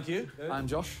 Good, thank you. I'm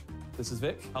Josh. This is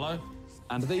Vic. Hello.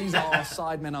 And these are our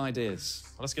Sidemen ideas.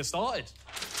 Let's get started.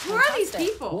 Who are these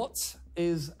people? What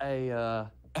is a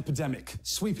epidemic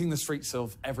sweeping the streets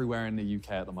of everywhere in the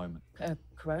UK at the moment?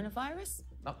 Coronavirus?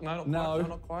 No,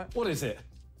 not quite. What is it?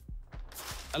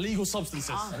 Illegal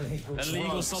substances.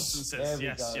 Illegal substances.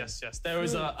 Yes. There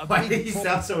is a Why big did he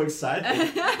sound so excited?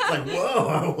 It's like,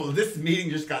 whoa, this meeting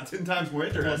just got 10 times more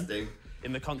interesting.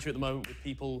 in the country at the moment with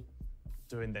people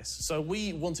doing this. So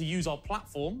we want to use our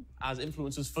platform as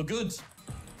influencers for good.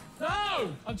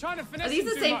 No! I'm trying to finish. Are these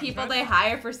the same people they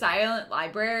hire for Silent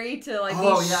Library to like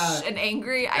be shh and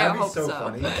angry? That'd I hope so. so.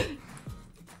 Funny.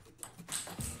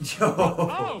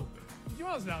 Oh! You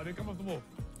asked now, they come off the wall.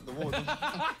 The wall.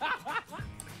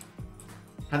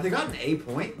 Have they got an A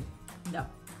point? No.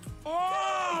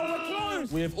 Oh, we're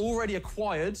close! We have already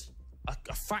acquired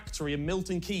a factory in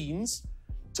Milton Keynes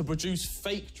to produce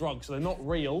fake drugs. So they're not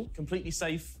real, completely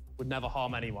safe, would never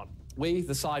harm anyone. We,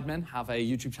 the Sidemen, have a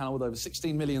YouTube channel with over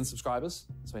 16 million subscribers,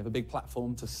 so we have a big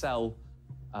platform to sell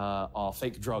our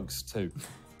fake drugs to.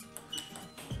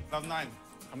 Love 9.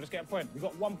 I'm just getting a point. We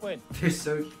got 1 point. They're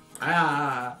so...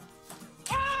 No!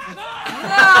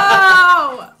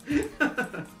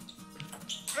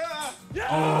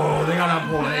 Oh, they got a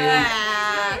point.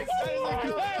 Yeah.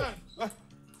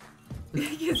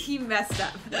 Because he messed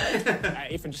up.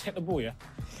 Ethan, just hit the ball, yeah?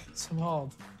 So hard.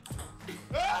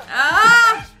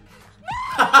 Ah!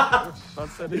 Bud,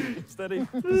 steady, steady,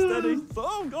 steady.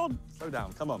 Oh, God. Slow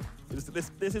down. Come on. This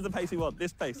is the pace we want.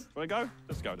 This pace. Want to go?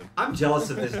 Let's go then. I'm jealous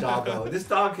of this dog, though. This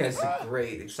dog has a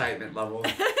great excitement level.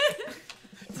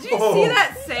 Did you see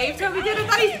that save Toby did? I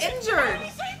thought he's injured.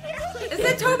 Is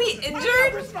that Toby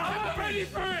injured? I'm ready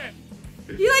for it.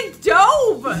 He like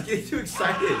dove. He's getting too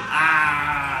excited.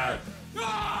 Ah!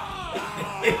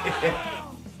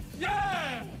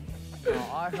 Yeah.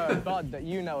 Oh, I heard, Bud, that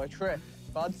you know a trick.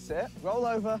 Bud, sit, roll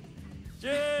over.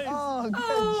 Jeez. Oh, good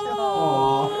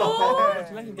Oh,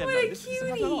 job. what a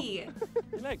cutie.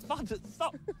 Legs, Bud,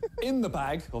 stop. In the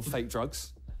bag of fake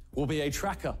drugs will be a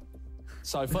tracker.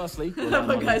 So firstly, we'll The earn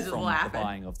money guys are from the laughing.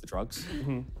 buying of the drugs.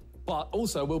 But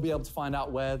also, we'll be able to find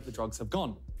out where the drugs have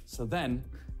gone. So then,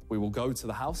 we will go to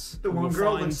the house. The one we'll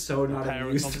girl find was so not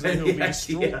Parents amused obviously by will be the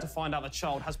distraught idea. to find out the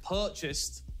child has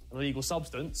purchased an illegal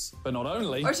substance. But not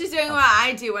only... Or she's doing what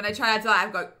I do when I try not to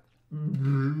laugh. Go.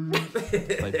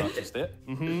 they purchased it.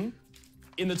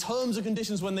 In the terms and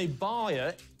conditions when they buy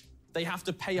it, they have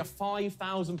to pay a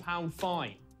 £5,000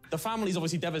 fine. The family's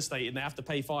obviously devastated. They have to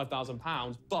pay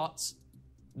 £5,000, but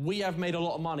we have made a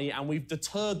lot of money and we've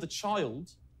deterred the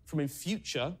child from in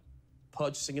future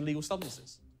purchasing illegal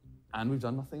substances. And we've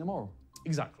done nothing immoral.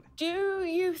 Exactly. Do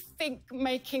you think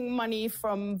making money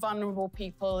from vulnerable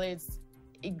people is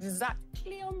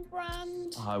exactly on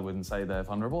brand? I wouldn't say they're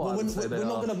vulnerable. Well, I would say they we're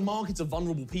not are. going to market to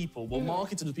vulnerable people. We'll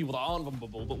market to the people that aren't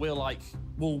vulnerable, but we're like,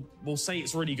 we'll say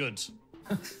it's really good.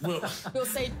 We'll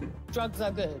say drugs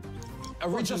are good.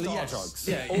 Originally, Just yeah, ours. drugs.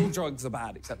 Yeah, All drugs are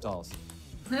bad except ours.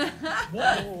 What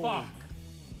the fuck?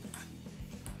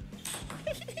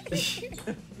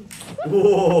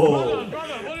 Whoa!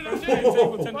 Brother, what did I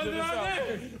do? What did I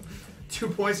do? 2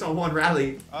 points on one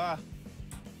rally. Wow.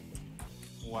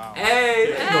 Hey!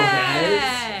 Let's go,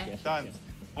 guys. Done.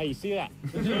 Hey, you see that?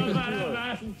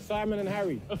 Simon and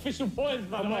Harry. Official points,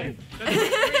 by the way.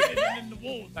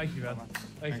 Thank you, man.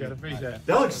 Thank you, I appreciate it.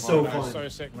 That looks so That was fun. so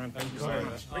sick, man. Thank you so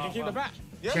much. We can keep the batch.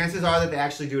 Chances are that they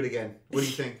actually do it again. What do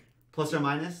you think? Plus or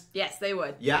minus? Yes, they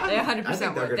would. Yeah? They I 100%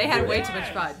 think they're would. They gonna had do way it. too much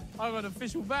fun. I'm an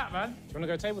official bat, man. Do you want to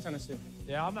go table tennis soon?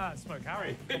 Yeah, I'm at Smoke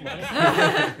Harry.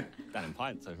 Down in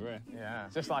pints over here. Yeah,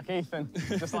 just like Ethan.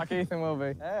 Just like Ethan will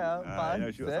be. Yeah, I fine. know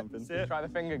you got something. Sit. Try the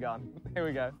finger gun. Here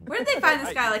we go. Where did they find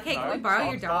this guy? Like, hey, can we borrow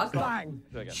your dog? Bang.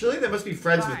 Surely they must be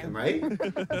friends with him, right?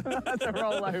 That's a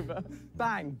rollover.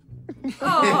 Bang.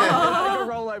 Oh. Like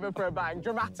a rollover for a bang.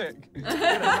 Dramatic.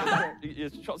 Your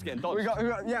shot's getting dodged. We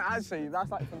got, yeah, actually, that's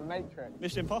like from the Matrix.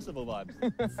 Mission Impossible vibes.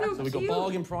 So we've got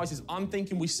bargain prices. I'm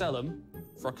thinking we sell them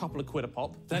for a couple of quid a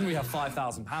pop. Then we have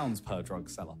 £5,000 per drug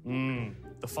seller.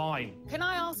 The fine. Can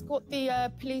I ask what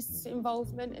the police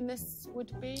involvement in this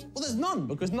would be? Well, there's none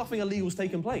because nothing illegal's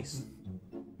taken place.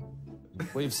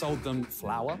 We've sold them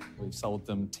flour. We've sold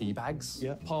them tea bags.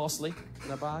 Yeah, parsley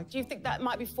in a bag. Do you think that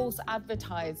might be false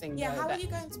advertising? Yeah, though, how are that- you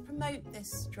going to promote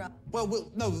this drug?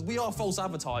 Well, no, we are false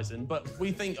advertising, but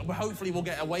we think hopefully we'll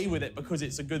get away with it because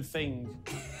it's a good thing.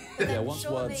 Yeah, once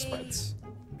word Surely spreads.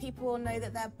 people will know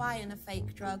that they're buying a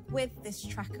fake drug with this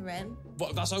tracker in.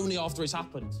 But that's only after it's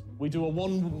happened. We do a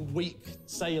 1 week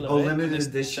sale of Oh, it. limited and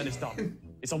edition. Then it's done.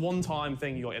 It's a one-time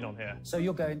thing you got in on here. So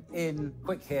you're going in,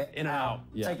 quick hit, In and out.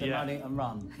 Yeah. take the Yeah. money and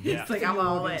run. Yeah. It's like, I think I'm your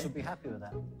all audience in. would be happy with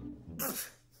that.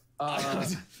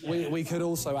 We could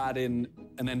also add in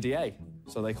an NDA,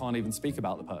 so they can't even speak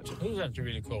about the purchase. He's actually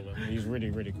really cool, man. He's really,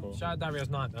 really cool. Shout out Darius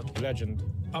Knight, man. Legend.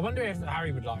 I wonder if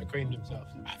Harry would like creamed himself.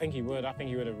 I think he would. I think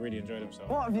he would have really enjoyed himself.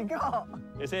 What have you got?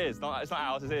 It's his. It's not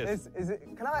ours. It's his. Is it?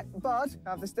 Can I, Bud,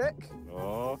 have the stick?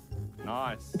 Oh,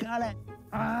 nice. Got it.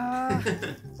 Ah.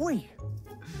 Whee.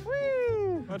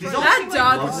 Whee. That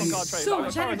dog lovely- has so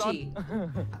much energy.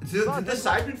 Did the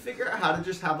Sidemen figure out how to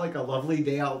just have like a lovely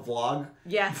day out vlog?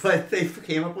 Yes. But they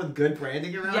came up with good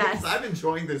branding around it? Yes. 'Cause I'm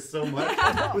enjoying this so much.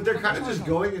 But they're kind of just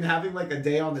going and having like a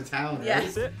day on the town, right?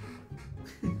 Yes. That's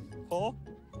it. 4.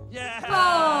 Yeah.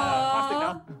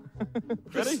 Aww.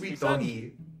 Ready? Sweet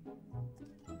doggy.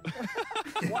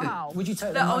 Wow. Would you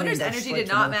take The money owner's and go energy straight did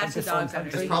to not another match the country, foreign dog's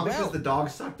country? It's probably because the dog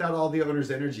sucked out all the owner's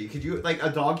energy. Could you, like,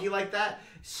 a doggy like that,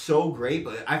 so great,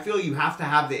 but I feel you have to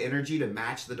have the energy to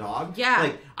match the dog. Yeah.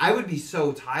 Like, I would be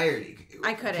so tired.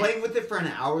 I couldn't. Playing with it for an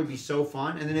hour would be so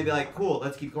fun, and then it'd be like, cool,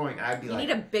 let's keep going. And I'd be You like,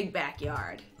 need a big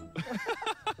backyard.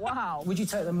 Wow. Would you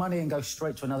take the money and go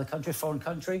straight to another country, foreign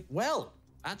country? Well,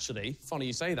 actually, funny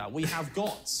you say that. We have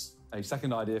got A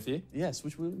second idea for you. yes,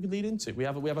 which we lead into. We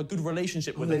have a good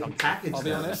relationship with they the can country. package I'll be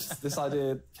them. honest, this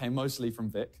idea came mostly from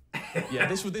Vic. Yeah,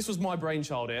 this was my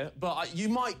brainchild here, but you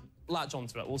might latch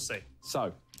onto it. We'll see.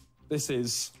 So, this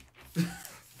is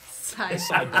Side.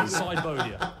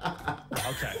 Sidebodia.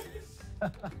 Okay.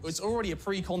 it's already a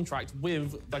pre-contract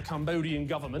with the Cambodian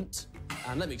government.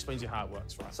 And let me explain to you how it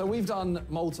works, right? So we've done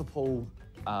multiple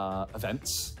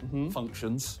events,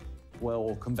 functions,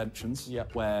 or conventions,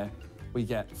 where we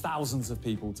get thousands of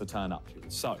people to turn up.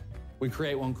 So we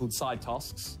create one called Side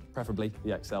Tasks, preferably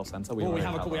the Excel Centre. We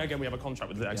have a contract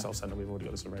with the Excel Centre. We've already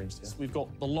got this arranged. Yeah. We've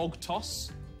got the log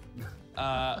toss,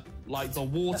 like the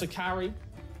water carry,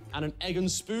 and an egg and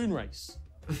spoon race.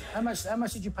 How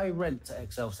much did you pay rent to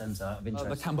Excel Centre of interest?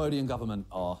 The Cambodian government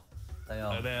are. They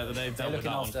are. They've They're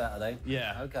looking after that, are they?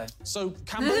 Yeah. Okay. So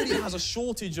Cambodia has a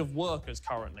shortage of workers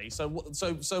currently. So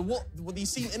what? These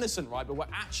seem innocent, right? But we're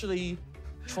actually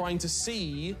trying to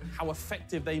see how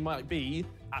effective they might be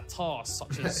at tasks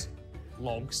such as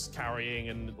logs carrying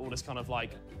and all this kind of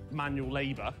like manual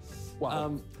labour.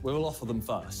 Well, we'll offer them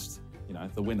first. You know,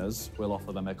 the winners, we'll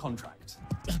offer them a contract.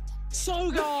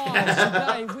 So guys,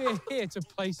 today we're here to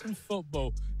play some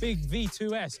football. Big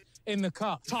V2S in the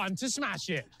cup. Time to smash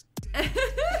it.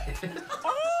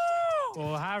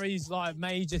 Well, Harry's like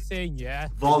major thing, yeah?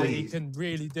 Volley. That he can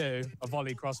really do a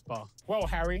volley crossbar. Well,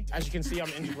 Harry, as you can see, I'm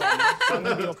injured right now, so I'm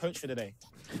going to be your coach for today.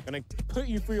 I'm going to put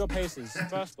you through your paces.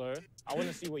 First, though, I want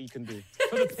to see what you can do.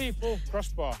 For the people,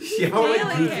 crossbar. See how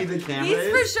like goofy the camera He's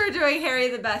is? for sure doing Harry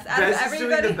the best. Out of Best is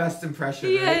everybody. doing the best impression,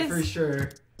 He right? is. For sure.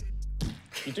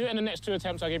 You do it in the next 2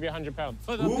 attempts, I'll give you £100.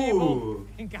 For the Ooh. people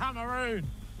in Cameroon.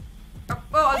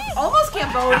 Well, it's almost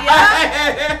Cambodia.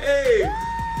 Hey!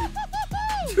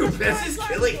 Dude, Bessie's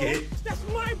killing it. That's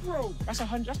my bro. That's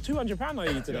 £200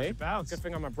 I eat today. Good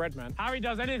thing I'm a bread man. Harry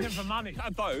does anything for money.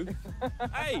 Bo.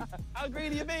 Hey, how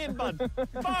greedy you being, bud?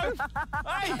 Bo!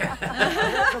 Hey!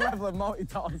 What's the level of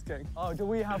multitasking? Oh, do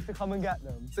we have to come and get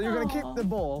them? So you're going to keep the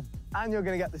ball and you're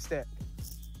going to get the stick.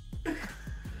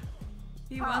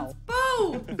 He wants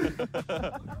boo.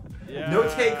 No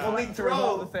take, only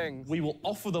throw. We will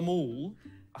offer them all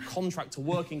a contract to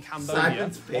work in Cambodia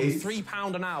Simon's on face.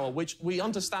 £3 an hour, which we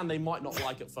understand they might not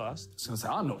like at first. I was going to say,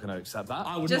 I'm not going to accept that.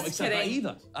 I would Just not accept kidding.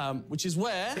 that either. Which is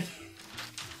where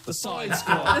the side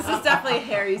squad This is definitely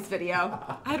Harry's video.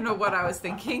 I don't know what I was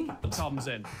thinking. comes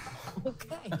in.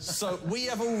 Okay. So we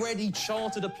have already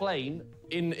chartered a plane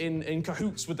in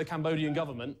cahoots with the Cambodian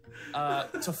government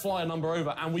to fly a number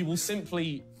over, and we will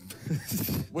simply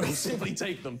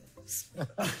take them.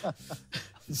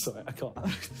 Sorry, I can't.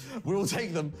 We will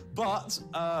take them, but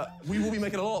we will be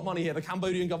making a lot of money here. The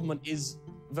Cambodian government is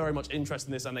very much interested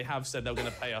in this, and they have said they're going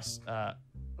to pay us.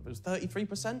 It was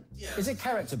 33%. Yeah. Is it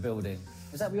character building?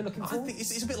 Is that what you're looking for? I think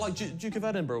it's a bit like Duke of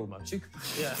Edinburgh almost.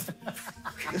 Yeah.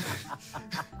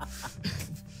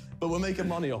 But we're making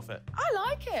money off it. I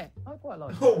like it. I quite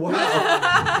like it. Oh,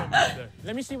 wow.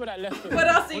 Let me see what that left is. What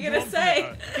else are you going to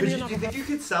say? Do you think you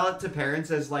could sell it to parents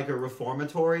as like a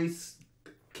reformatory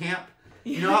camp?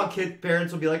 You know how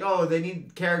parents will be like, oh, they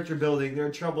need character building. They're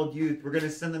a troubled youth. We're going to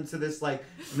send them to this like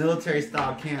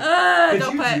military-style camp.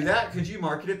 Could you do that? Could you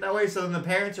market it that way? So then the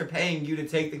parents are paying you to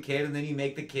take the kid, and then you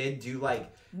make the kid do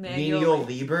like menial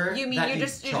labor. You mean that you're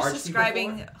just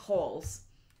describing holes?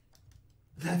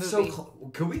 That's so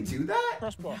could we do that?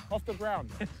 Crossbar, off the ground.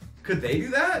 Could they do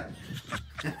that?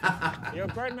 You're a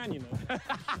grown man, you know.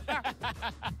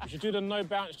 You should do the no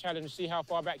bounce challenge, see how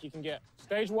far back you can get.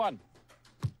 Stage 1.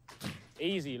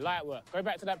 Easy, light work. Go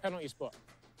back to that penalty spot.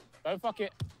 Don't fuck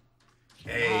it.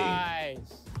 Hey.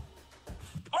 Nice.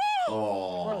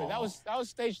 Oh. Bro, that was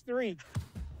stage 3.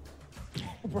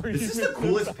 Bro, This is the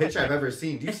coolest pitch I've ever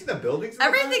seen. Do you see the buildings?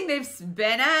 Everything they've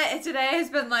been at today has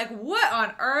been like, what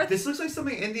on earth? This looks like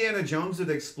something Indiana Jones would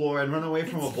explore and run away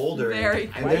from a boulder. very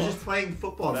and cool. they're just playing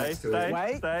football next to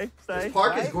it. This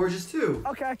park is gorgeous too.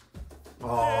 Okay.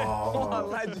 Oh, What a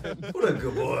legend. What a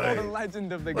good boy. What a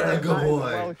legend of the What game. a good That is boy.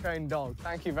 well-trained dog.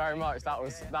 Thank you very much. That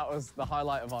was the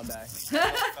highlight of our day.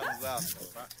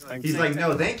 He's like,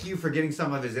 no, thank you for getting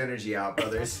some of his energy out,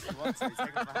 brothers.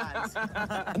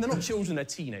 And they're not children; they're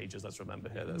teenagers. Let's remember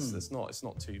here. It's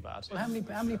not too bad. Well,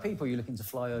 how many people are you looking to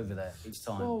fly over there each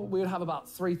time? Well, we would have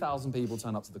about 3,000 people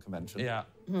turn up to the convention. Yeah.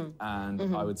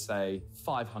 And I would say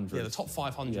 500. Yeah, the top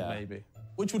 500 maybe.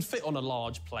 Which would fit on a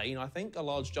large plane, I think, a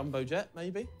large jumbo jet,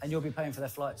 maybe. And you'll be paying for their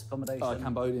flights, accommodation?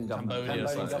 Cambodian government.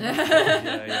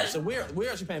 Yeah. So we're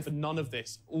actually paying for none of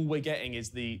this. All we're getting is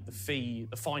the fee,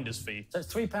 the finder's fee. So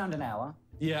it's £3 an hour.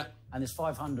 Yeah. And there's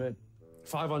 500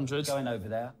 going over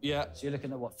there. Yeah. So you're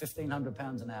looking at what,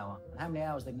 £1,500 an hour? And how many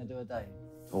hours are they going to do a day?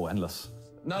 Oh, endless.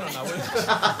 No.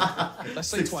 Let's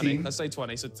say 20. Let's say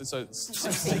 20. So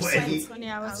 20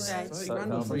 hours a day. 30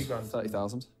 grand or 3 grand?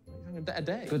 30,000. A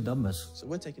day. Good numbers. So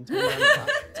we're taking 10 grand.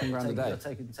 10 grand a day. You're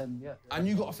taking 10, yeah. And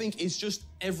you got to think it's just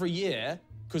every year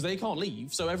because they can't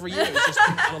leave. So every year it's just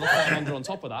another 500 on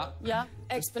top of that. Yeah,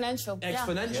 exponential.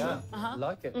 Exponential. Yeah. I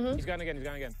like it. He's going again, he's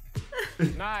going again.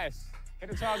 Nice. Hit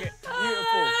the target.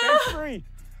 Beautiful. Go 3.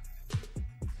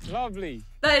 Lovely.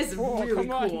 That is really really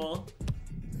cool. cool.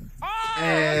 Oh,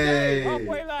 Hey.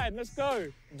 halfway line, let's go.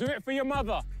 Do it for your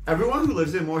mother. Everyone who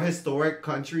lives in more historic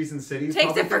countries and cities Takes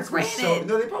probably it for thinks we're so, granted.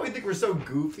 no, they probably think we're so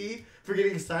goofy for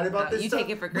getting excited about No, this you stuff. take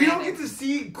it for We don't granted. get to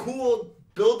see cool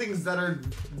buildings that are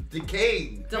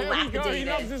decaying. There we go, he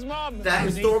loves his mom. That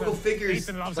historical Ethan. figures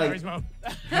Ethan loves like, Harry's mom.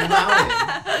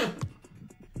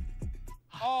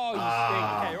 Oh, you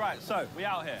stink. Okay, right, so we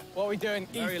out here. What are we doing?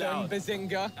 Very Ethan, loud.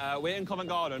 Bazinga. We're in Covent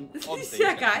Garden. Obviously,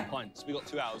 Yeah, we're getting guy. pints. We got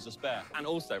 2 hours to spare. And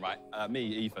also, right, me,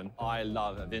 Ethan, I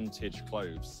love vintage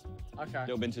clothes. Okay.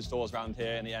 Little vintage stores around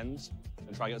here in the ends.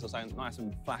 And try to get us something nice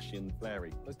and flashy and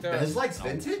flary. Let's do His likes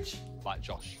vintage? Like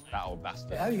Josh, that old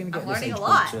bastard. How are you going to get I'm this learning age a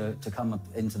lot. group to come up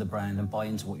into the brand and buy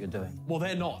into what you're doing? Well,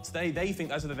 they're not. They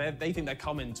think they think they're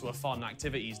coming to a fun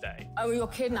activities day. Oh, you're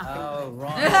kidnapping. Oh,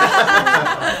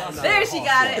 right. There she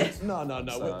got it.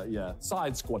 No. Yeah,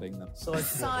 side squadding them.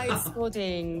 Side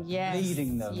squadding, yes.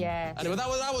 Leading them. Yeah. Anyway,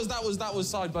 that was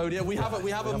side boat. Yeah, we have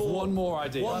a more one more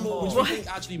idea. One more, which we think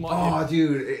actually might. Oh,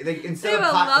 dude! Like, instead They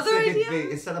have another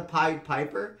instead of Pied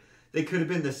Piper, they could have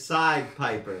been the Side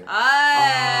Piper.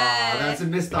 Ah, That's a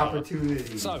missed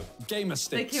opportunity. So, gamer they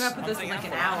sticks. came up with this in like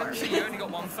an hour. You only got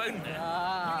one phone there.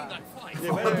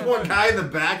 One guy in the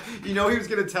back, you know he was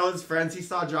gonna tell his friends he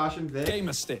saw Josh and Vic.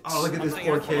 Gamer sticks. Oh, look at this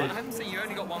poor kid. I haven't seen you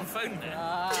only got one phone there.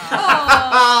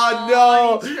 Oh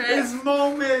no! Trick. His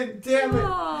moment! Damn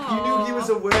it! You knew he was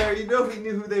aware. You know he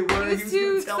knew who they were. He was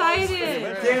too gonna tell us.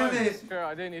 excited. Damn it! Screw,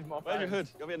 I do need more Where's your phone. hood?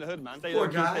 You'll be in the hood, man. Stay Poor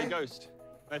low, guy. stay ghost.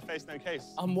 No face, no case.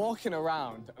 I'm walking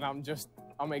around and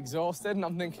I'm exhausted and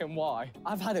I'm thinking, why?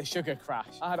 I've had a sugar crash.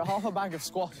 I had a half a bag of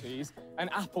squashies and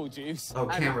apple juice. Oh,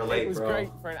 and can't relate, it was bro. great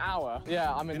for an hour.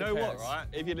 Yeah, I'm in You the know what, pits. right?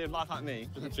 If you live life like me,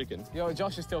 just have chicken. Yo,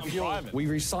 Josh is still I'm fueled. driving. We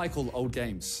recycle old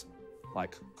games,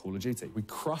 like Call of Duty. We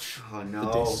crush Oh, the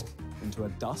no. disc into a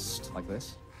dust like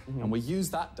this, and we use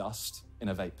that dust in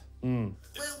a vape. Will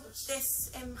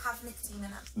this have nicotine in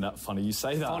it? No, funny you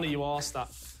say that. Funny you asked that.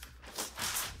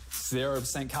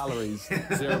 0% calories,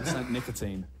 0%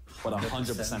 nicotine, but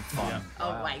 100% fun.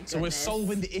 Oh my goodness. So we're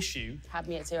solving the issue Have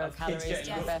me at 0 calories.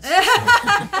 getting The best.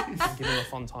 and giving them a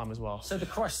fun time as well. So the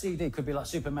Crush CD could be like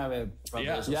Super Mario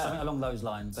Brothers or Yeah. something along those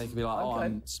lines. They could be like, oh, Okay.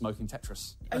 I'm smoking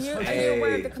Tetris. Are you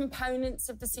aware of the components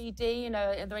of the CD? You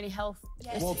know, are there any health?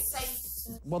 Yes, Well- it's safe.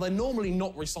 Well, they're normally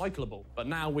not recyclable, but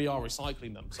now we are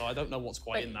recycling them, so I don't know what's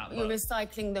quite in that. You're But...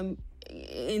 recycling them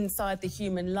inside the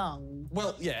human lung.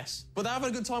 Well, yes, but they're having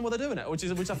a good time while they're doing it, which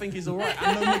I think is all right,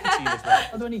 and no nicotine as well.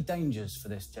 Are there any dangers for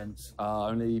this, gents?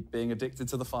 Only being addicted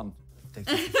to the fun.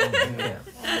 Addicted to fun, yeah.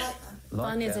 Like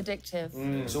Fun is it. addictive.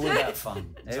 It's all about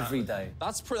fun, every day.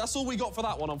 That's all we got for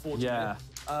that one, unfortunately. Yeah.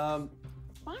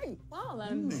 Right, well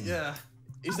then. Yeah.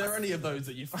 Is there any of those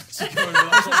that you fancy going with?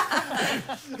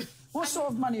 That one? What sort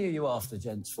of money are you after,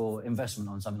 gents, for investment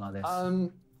on something like this?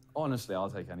 Honestly, I'll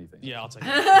take anything. Yeah, I'll take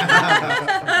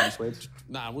it.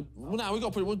 Nah, we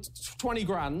got 20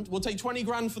 grand. We'll take 20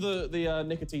 grand for the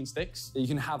nicotine sticks. You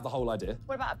can have the whole idea.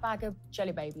 What about a bag of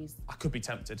jelly babies? I could be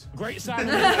tempted. Great sound.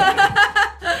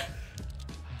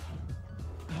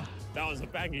 That was a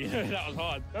baggy. That was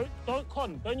hard. Don't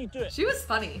Con. Don't you do it. She was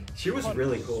funny. She was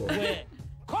really cool. Where?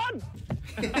 Con.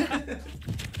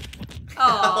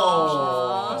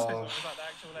 Oh.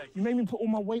 You made me put all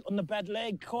my weight on the bad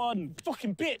leg, Con.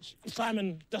 Fucking bitch.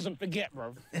 Simon doesn't forget,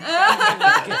 bro. Come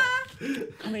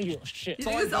here, you little shit. You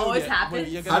think this always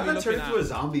happens? How'd that turn into a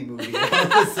zombie movie all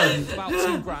of a sudden? It's about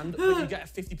 2 grand, but you get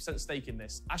a 50% stake in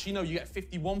this. Actually, no, you get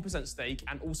 51% stake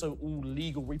and also all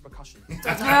legal repercussions.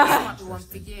 That's one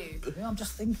for you. Yeah, I'm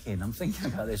thinking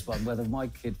about this one, whether my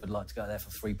kid would like to go there for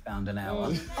 £3 an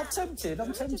hour. I'm tempted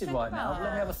right now.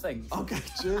 Let me have a think. Okay,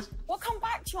 cheers. We'll come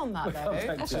back to you on that,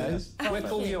 though. Cheers. We'll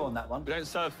call you on that one. We don't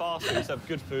serve fast, we serve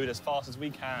good food as fast as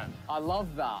we can. I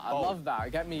love that. I love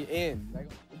that. Get me in.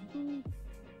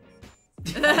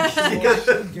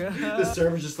 The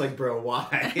server's just like, bro, why?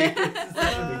 It's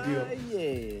such a big deal.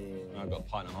 Yeah. I've got a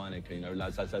pint of Heineken, you know,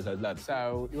 lads.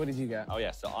 So, what did you get? Oh, yeah,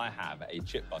 so I have a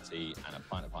chip butty and a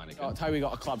pint of Heineken. Oh, Toby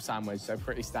got a club sandwich, so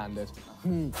pretty standard.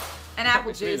 And apple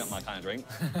It's really juice. not my kind of drink.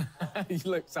 You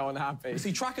look so unhappy.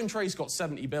 See, Track and Trace got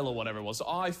 70 bill or whatever it was, so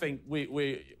I think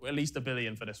we're at least $1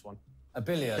 billion for this one. $1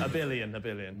 billion? $1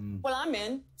 billion. Well, I'm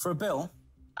in. For a bill?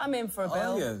 I'm in for a bill.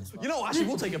 Oh, yeah. You know, actually,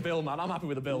 we'll take a bill, man. I'm happy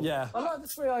with a bill. Yeah. I like the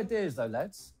 3 ideas, though,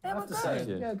 lads. I have to say.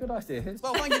 Yeah, good ideas.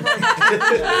 Well, thank you very much.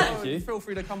 Thank you. Feel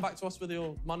free to come back to us with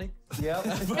your money.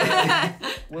 Yeah.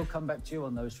 We'll come back to you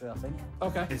on those 3, I think.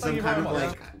 Okay. It's Thank you very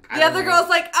much. The other girl's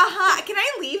like, can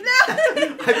I leave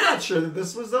now? I'm not sure that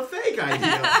this was a fake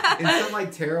idea. In some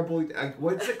like terrible,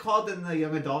 what's it called in the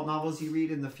young adult novels you read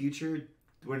in the future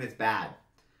when it's bad?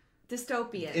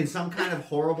 Dystopian. In some kind of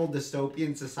horrible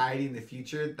dystopian society in the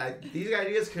future, that these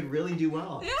ideas could really do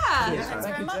well.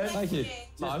 Yeah. Thank you.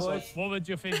 Nice. What would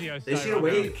your physio say? They should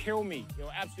wait Kill me.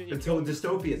 You're absolutely until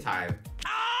dystopia time.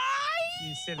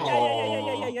 You silly.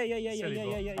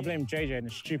 Yeah. I blame JJ in a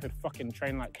stupid fucking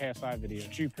train like KSI video.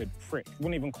 Stupid prick. He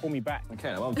wouldn't even call me back.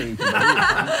 Okay, well, I'm doing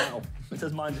it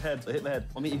says mind your head, so hit my head.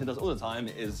 What Ethan does all the time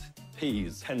is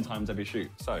peas 10 times every shoot.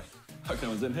 So, hope no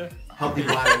one's in here. Healthy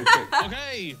bladder.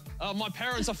 Okay, my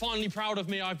parents are finally proud of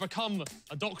me. I've become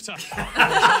a doctor.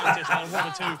 Scientist, I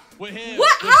wanted to. We're here.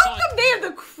 What? How come they have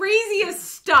the craziest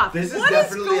stuff? This is What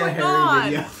definitely a going Harry on?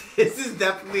 video. This is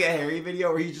definitely a Harry video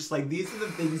where he's just like, these are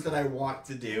the things that I want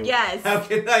to do. Yes. How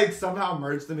can I somehow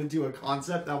merge them into a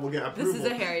concept that will get approval This is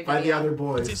a Harry by the video. other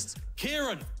boys? Just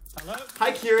Kieran. Hello.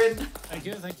 Hi, Kieran. Thank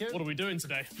you, thank you. What are we doing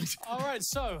today? All right,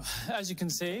 so as you can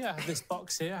see, I have this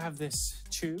box here, I have this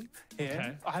tube here.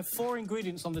 Okay. I have 4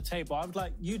 ingredients on the table. I would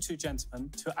like you 2 gentlemen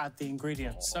to add the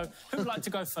ingredients. So who would like to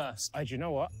go first? Do you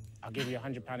know what? I'll give you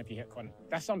 £100 if you hit Con.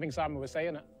 That's something Simon was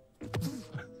saying.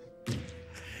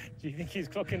 Do you think he's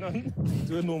clocking on?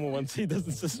 Do a normal one so he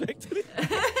doesn't suspect it.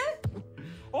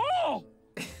 Oh!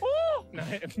 Oh! No,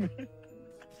 hit him.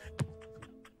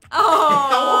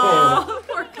 Oh,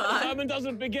 poor God. Simon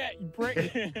doesn't forget, you prick.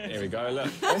 Here we go, look.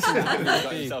 This is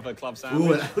got yourself a club sandwich.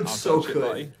 Ooh, that looks so chip good.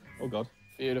 butty. Oh, God.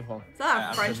 Beautiful. Is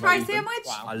that a French fry sandwich?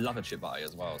 Wow. I love a chip butty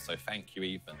as well, so thank you,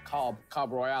 Ethan. Carb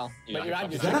Royale. You But you like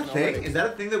had it? your Is that a chicken thing? already. Is that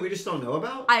a thing that we just don't know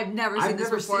about? I've never seen this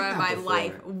before seen in that my before.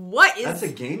 life. What is? That's a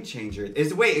game changer.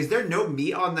 Is there no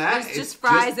meat on that? There's just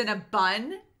fries in a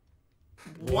bun.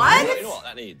 What? You know what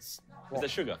that needs? Is there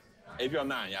sugar? If you're a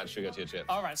man, you add sugar to your chips.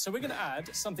 All right, so we're going to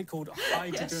add something called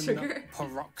hydrogen sugar.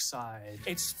 peroxide.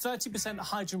 It's 30%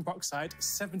 hydrogen peroxide,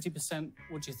 70%,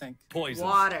 what do you think? Poison.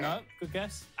 Water. No, good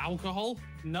guess. Alcohol?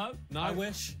 No, No. I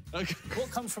wish. Okay. What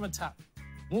comes from a tap?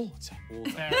 Water.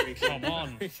 Very come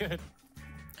on. Very good.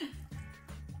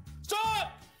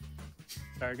 Stop!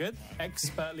 Very good.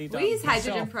 Expertly done. We use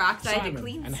hydrogen Yourself, peroxide to Simon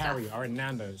clean and stuff. Harry are in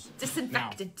Nando's.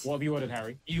 Disinfectant. Now, what have you ordered,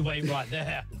 Harry? You wait right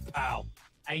there, pal.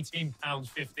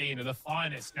 £18.15 of the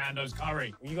finest Nando's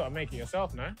curry. You got to make it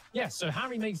yourself, no? Yeah, so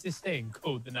Harry makes this thing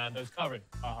called the Nando's curry,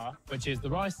 which is the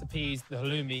rice, the peas, the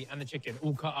halloumi, and the chicken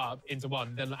all cut up into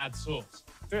one, then add sauce.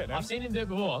 Do it, then. I've seen him do it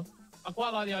before. I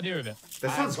quite like the idea of it.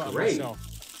 That sounds I've got great.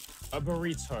 myself a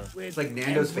burrito. It's like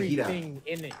Nando's fajita. Everything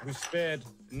in it. We spared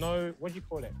no, what do you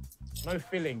call it? No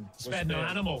filling. was Spared no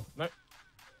animal. No.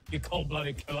 You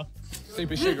cold-blooded killer.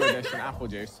 Super sugar edition apple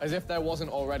juice. As if there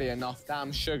wasn't already enough damn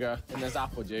sugar in this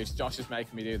apple juice. Josh is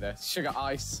making me do this. Sugar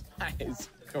ice. That is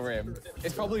grim.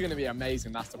 It's probably going to be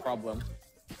amazing. That's the problem.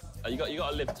 You got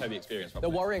to live the Toby experience. The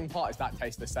worrying part is that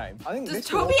tastes the same. I think Does this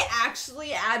Toby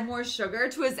actually add more sugar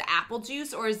to his apple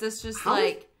juice, or is this just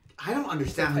like? I don't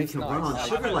understand how you can run on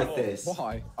sugar like this.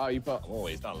 Why? Oh, you put. Oh,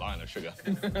 he's not lying of sugar.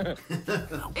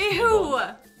 Ew!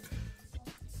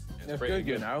 It's pretty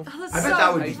good now. Oh, that's I bet so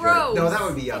that would be gross. good. No, that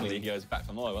would be Suddenly yummy. he goes back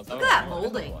for more. Look at that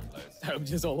molding. I'm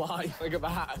just all alive. Look at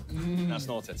that. Now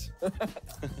snort it.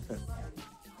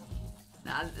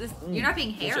 Nah, you're not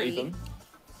being Also, hairy. Ethan,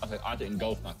 I didn't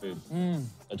engulf my food.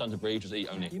 They're done to breathe, just eat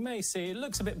only. You may see, it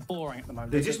looks a bit boring at the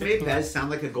moment. They just made Bez sound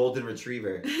like a golden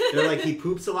retriever. They're like, he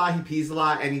poops a lot, he pees a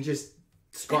lot, and he just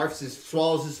swallows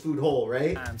his food whole,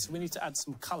 right? And so we need to add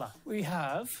some colour. We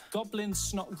have goblin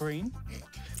snot green.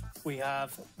 We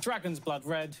have dragon's blood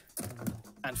red.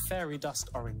 And fairy dust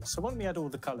orange. So why don't we add all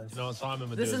the colours? You know what Simon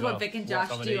would This do is as what well? Vic and Josh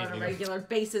Come do eat, on a you regular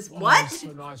basis. go, What? Oh,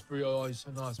 so nice, burrito. Oh, so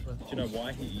nice, man. Do you know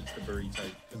why he eats the burrito?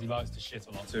 Because he likes to shit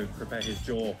a lot. To prepare his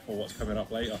jaw for what's coming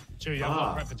up later. Chew, you have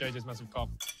a prep for JJ's massive cock.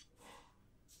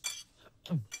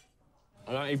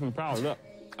 I don't even proud. Look,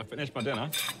 I finished my dinner.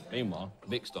 Meanwhile,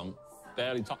 Vic Stomp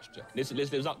barely touched it. This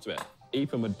lives up to it.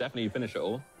 Ethan would definitely finish it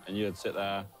all, and you'd sit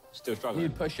there still struggling.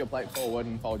 You'd push your plate forward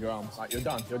and fold your arms. Like, you're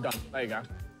done. You're done. There you go.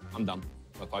 I'm done.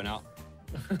 My phone out.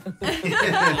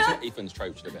 Ethan's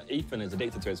troped a bit. Ethan is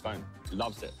addicted to his phone. He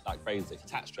loves it like crazy. It's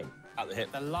attached to him at the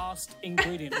hip. The last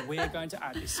ingredient we're going to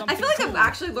add is I something feel like I'm called-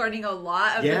 actually learning a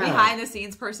lot of the Yeah.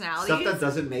 behind-the-scenes personalities. Stuff that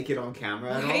doesn't make it on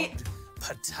camera at all. Right?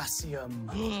 Potassium.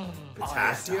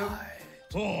 Potassium?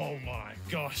 Oh my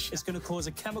gosh. It's going to cause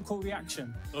a chemical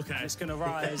reaction. Okay. It's going to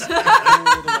rise all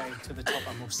the way to the top,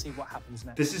 and we'll see what happens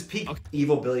next. This is peak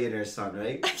evil billionaire's son,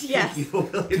 right? Yes. Peak evil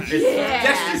billionaire's Yeah.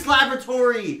 Dexter's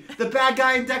Laboratory. The bad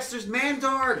guy in Dexter's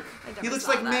Mandark. He looks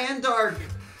like Mandark.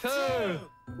 2,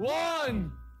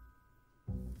 1.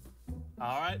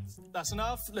 All right, that's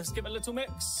enough. Let's give it a little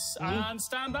mix and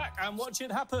stand back and watch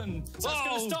it happen. So it's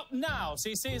going to stop now. So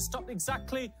you see it stopped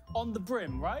exactly on the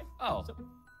brim, right? Oh.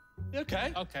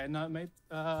 Okay. Okay, no, maybe.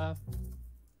 Oh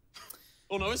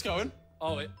no, it's going.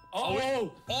 Oh, it. Oh!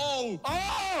 All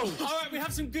right, we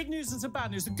have some good news and some bad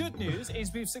news. The good news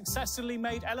is we've successfully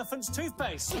made elephant's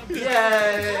toothpaste.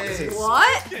 Yay!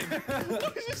 What?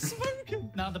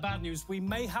 Now, the bad news, we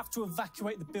may have to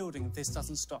evacuate the building if this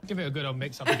doesn't stop. Give it a good old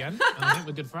mix up again, and I think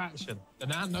we're good for action. The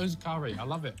nan-nose curry, I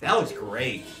love it. That looks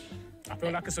great. I feel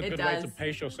like it's a It good does. way to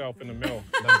pace yourself in the meal.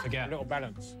 Don't forget. A little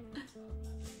balance.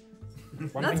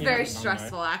 One That's thing you very haven't done,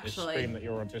 stressful, though, is actually. scream that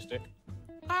you're autistic.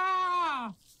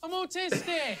 Ah! I'm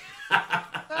autistic!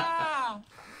 Ah!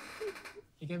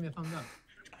 He gave me a thumbs up.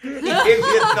 He gave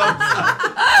me a thumbs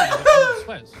up.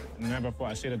 Sweats. Never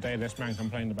thought I'd see the day this man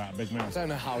complained about a big meal. I don't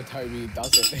know how Toby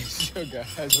does it. This sugar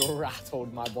has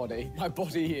rattled my body. My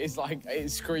body is like,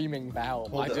 it's screaming for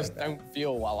help. I just don't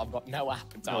feel well. I've got no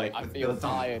appetite. I feel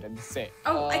tired and sick.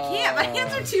 Oh, I can't. My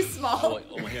hands are too small. What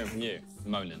am I hearing from you?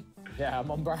 Moaning. Yeah,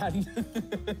 I'm on brand.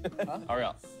 Hurry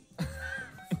up.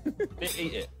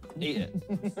 Eat it. Eat it.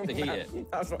 Eat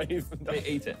it. That's what Ethan does.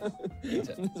 Eat it. Eat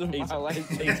it. Eat violation.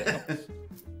 it. Eat it.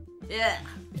 Yeah.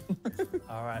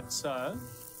 All right, so.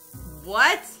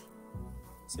 What?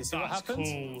 So you see what That's happens?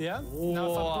 cool. Yeah? Now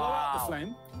if I blow out the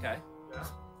flame. Okay.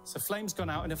 So flame's gone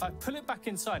out, and if I pull it back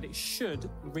inside, it should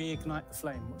reignite the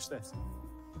flame. Watch this.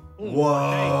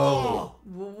 Whoa.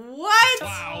 What?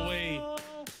 Wowee.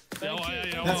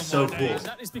 That's so cool.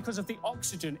 That is because of the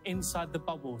oxygen inside the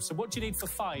bubble. So what do you need for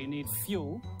fire? You need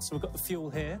fuel. So we've got the fuel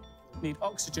here. You need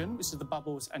oxygen, which is the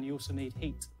bubbles, and you also need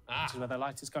heat, which is where the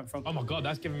light is coming from. Oh my god,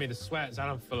 that's giving me the sweats and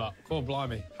I'm full up. Poor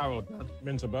blimey. Harold.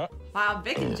 Minter Burt. Wow,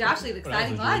 Vic and Josh lead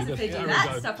exciting lives if they do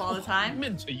that stuff all the time.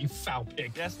 Minter, you foul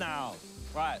pig. Yes, now.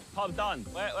 Right, pub done.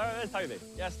 Where's Toby?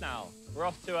 Yes, now. We're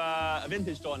off to a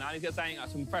vintage store now, and he's got saying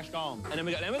some fresh gum. And then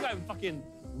we're going fucking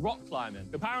rock climbing.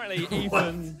 Apparently,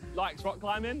 Ethan likes rock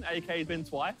climbing. AK's been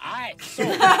twice. Alright, so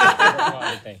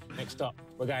okay, next up,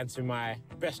 we're going to my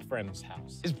best friend's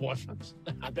house. His boyfriend's.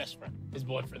 My best friend. His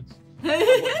boyfriend's.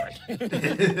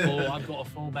 Oh, I've got a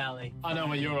full belly. I know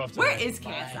where you're off to. Where is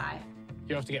KSI?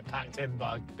 You have to get packed in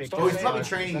by a big. Oh, he's probably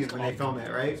training it when they film it,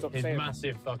 right? His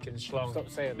massive fucking schlong. Stop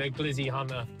saying the glizzy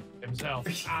hunter himself.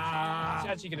 It's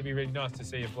actually going to be really nice to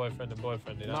see your boyfriend and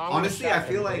boyfriend. You know? Honestly, I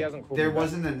feel like there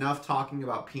wasn't enough talking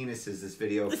about penises this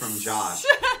video from Josh.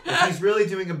 If he's really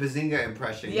doing a Bazinga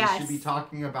impression, Yes. he should be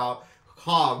talking about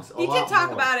hogs a He lot did talk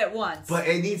more. about it once. But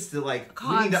it needs to, like,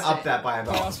 we need to up that by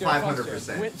about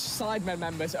 500%. Which Sidemen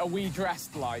members are we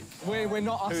dressed like? We're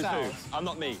not Who's ourselves. who? I'm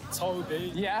not me.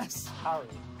 Toby. Yes. Harry.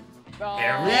 Oh,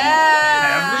 Harry?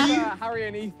 Harry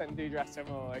and Ethan do dress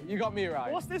similarly. You got me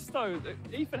right. What's this though?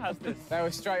 Ethan has this. They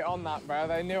were straight on that, bro.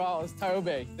 They knew I was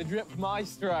Toby. The drip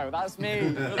maestro. That's me.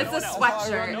 It's a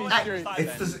sweatshirt.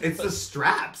 It's the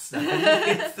straps.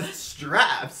 It's the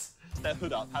straps. Their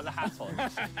hood up, has a hat on.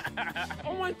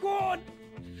 Oh my god!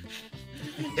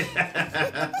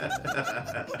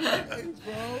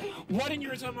 Why didn't you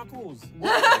return my calls?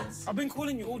 I've been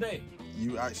calling you all day.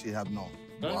 You actually have not.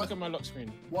 Don't look at my lock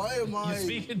screen. Why am I? You're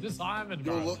speaking to Simon,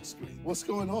 Your bro. lock screen. What's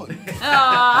going on? Aww.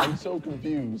 I'm so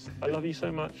confused. I love you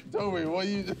so much. Toby, what are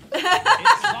you?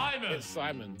 It's Simon. It's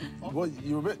Simon. What?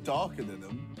 You're a bit darker than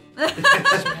him. So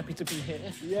happy to be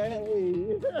here.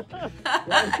 Yay!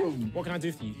 Welcome. What can I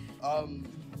do for you?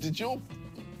 Did your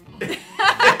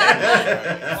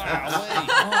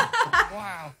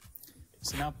Wow.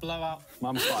 So now blow out.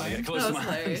 Mum's starting to get close to my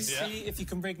hilarious. See if you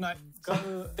can reignite. Go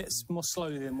a bit more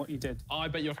slowly than what you did. I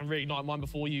bet you can reignite mine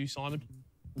before you, Simon.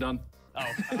 Done. Oh.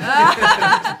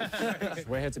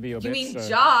 We're here to be your You bitch. mean so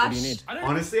Josh? What do you need?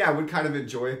 Honestly, I would kind of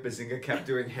enjoy if Bazinga kept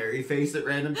doing hairy face at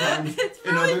random times It's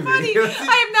in really other funny. videos. I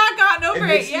have not gotten over It it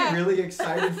makes yet. me really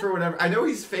excited for whatever. I know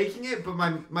he's faking it, but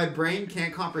my brain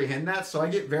can't comprehend that, so I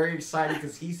get very excited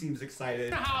because he seems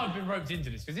excited. I don't know how I've been roped into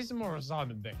this, because this is more a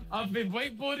Simon thing. I've been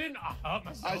wakeboarding, I hurt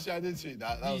myself. Actually, I did see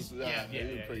that. That was you were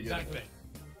pretty exactly.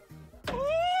 good.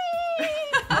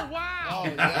 Oh, wow! Oh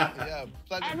yeah.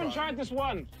 Plenty I haven't of tried this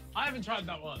one. I haven't tried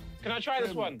that one. Can I try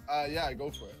this one? Yeah, go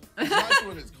for it. It's nice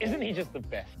when it's cold. Isn't he just the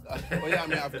best? Well, yeah, I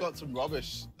mean, I've got some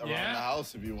rubbish around the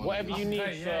house if you want. Whatever you need,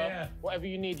 Okay, sir. yeah. Whatever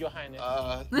you need, Your Highness.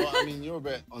 Well, I mean, you're a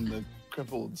bit on the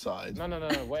crippled side. No.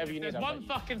 Whatever you need. There's one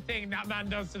fucking thing that man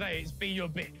does today. It's be your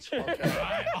bitch. Okay.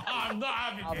 Right? I'm not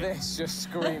having it. This just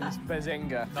screams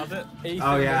Bazinga. Does it? Ethan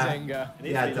Bazinga.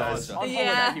 Yeah, it does. On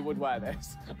holiday, he would wear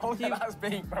this. Oh, yeah, that's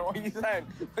big, bro. What are you saying?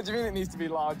 What do you mean it needs to be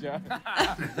larger?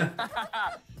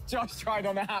 Josh tried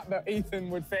on a hat that Ethan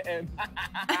would fit in.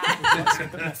 Let's see a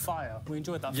bit more fire. We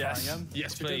enjoyed that fire, yeah?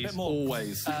 Yes, Should we do a please. bit more?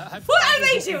 Always. What are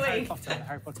they doing?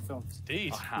 Harry Potter films.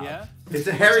 Indeed. Yeah? It's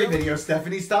a Harry video,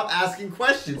 Stephanie. Stop asking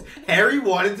questions. Harry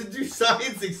wanted to do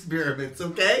science experiments,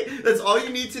 okay? That's all you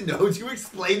need to know to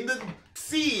explain the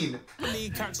scene. When the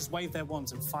characters wave their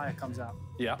wands and fire comes out.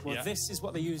 Yeah. Well, this is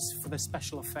what they use for the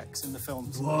special effects in the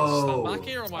films. Whoa. Stand back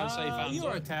here, or am I safe hands?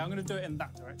 You're okay. I'm going to do it in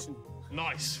that direction.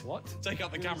 Nice. What? Take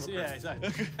out the camera. Yeah,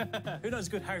 exactly. Who knows a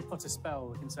good Harry Potter spell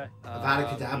we can say?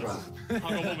 Avada Kedavra. I've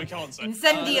got what we can't say.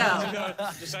 Incendio.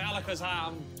 Just say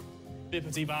Alakazam,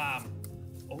 bippity bam.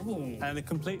 Oh. And it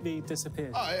completely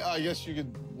disappeared. I guess you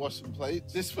could wash some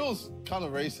plates. This feels kind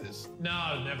of racist.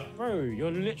 No, never. Bro,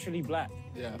 you're literally black.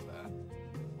 Yeah, fair.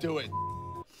 Do it.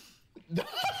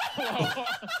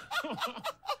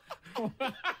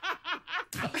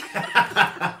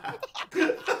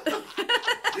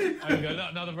 There we go.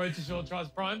 Another Road to Short Tries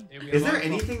Prime. Is there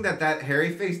anything that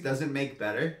Harry face doesn't make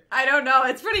better? I don't know.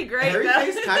 It's pretty great. Harry though.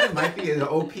 face kind of might be an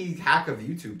OP hack of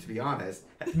YouTube, to be honest.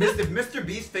 If Mr.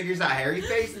 Beast figures out Harry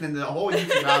face, then the whole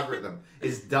YouTube algorithm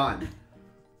is done.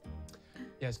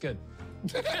 Yeah, it's good.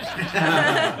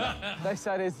 They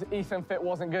said his Ethan fit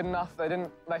wasn't good enough. They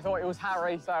thought it was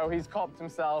Harry, so he's copped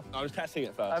himself I was testing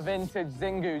it first. a vintage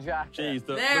Zingu jacket. Jeez,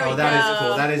 Oh, that is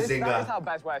cool. That is That Zynga. is how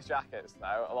Bez wears jackets,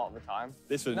 though, a lot of the time.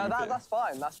 This was No, that's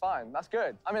fine. That's fine. That's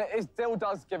good. I mean, it still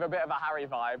does give a bit of a Harry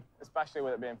vibe, especially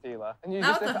with it being feeler. And you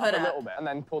Not just with lift the it up hood a up. little bit and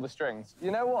then pull the strings.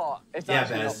 You know what? It's Yeah,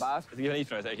 actually Bez. not bad. Is it giving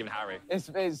Ethan or is it giving Harry?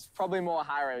 It's probably more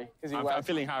Harry because I'm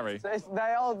feeling Harry. So they're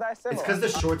similar. It's because the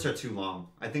shorts are too long.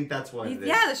 I think that's what it is.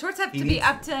 Yeah, the shorts have He to be needs-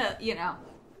 up to, you know.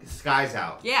 Sky's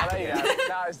out. Yeah. There you go.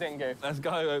 Now it's Zingu. Let's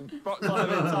go. Rock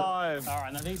climbing time. All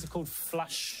right, now these are called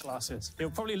flash glasses.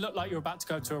 It'll probably look like you're about to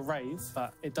go to a rave,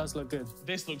 but it does look good.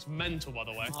 This looks mental, by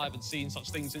the way. I haven't seen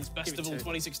such things since Festival two.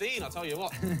 2016, I'll tell you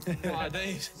what. My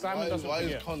days. Why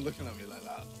is Con looking at me like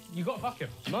that? You got to fuck him.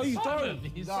 No, you Simon,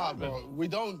 don't. he's Nah, Simon. bro, we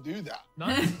don't do that. No,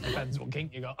 depends what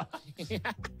kink you got.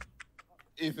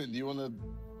 Ethan, do you want to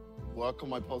work on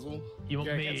my puzzle? You want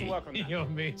Yeah, me? get to work on that. You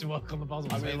want me to work on the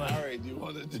puzzle? I Say mean, less. Harry, do you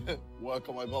want to work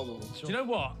on my puzzle? Do you know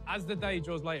what? As the day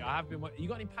draws later, I have been. You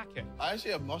got any packet? I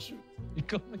actually have mushrooms. You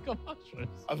got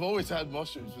mushrooms? I've always had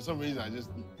mushrooms. For some reason, I just...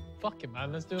 Fuck it,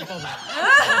 man. Let's do a puzzle.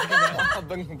 I've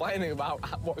been complaining about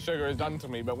what sugar has done to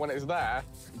me, but when it's there,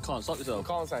 You can't stop you yourself.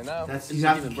 can't say no. You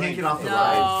can't get off the No.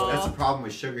 ride. That's the problem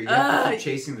with sugar. You have to keep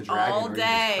chasing the dragon all or you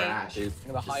day. just crash.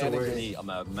 The high the worst. energy. I'm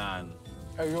a man.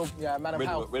 Oh, you're, yeah, man of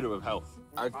health. Riddle of health.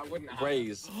 I wouldn't have.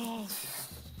 Graze.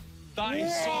 That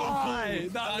is so cool.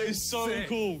 That looks is so sick.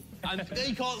 cool. And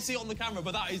they can't see it on the camera,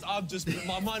 but that is,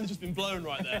 my mind has just been blown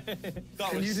right there. That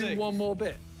Can was you sick. do one more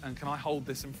bit? And can I hold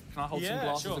this? Can I hold some Yeah,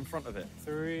 glasses sure. in front of it?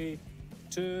 3,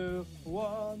 2,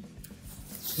 1.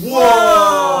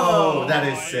 Whoa! That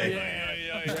is sick.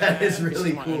 Yeah. That is really This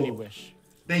is my only cool. wish.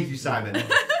 Thank you, Simon.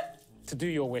 To do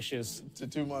your wishes To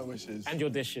do my wishes. and your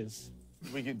dishes.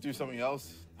 We could do something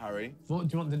else, Harry. What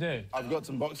do you want to do? I've got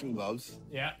some boxing gloves.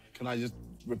 Yeah. Can I just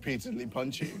repeatedly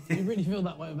punch you? You really feel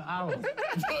that way about Aaron?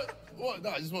 What?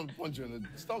 No, I just want to punch you in the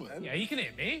stomach. Yeah, you can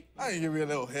hit me. I can give you a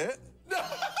little hit.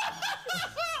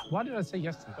 Why did I say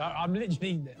yes to that?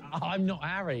 I'm not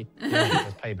Harry. There's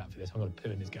payback for this. I'm gonna poo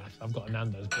in his gaff. I've got a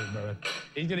Nando's poo, bro.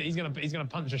 He's gonna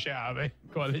punch the shit out of me.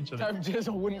 Quite literally. Tom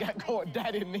Jizzle wouldn't get caught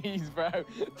dead in these, bro.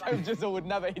 Tom Jizzle would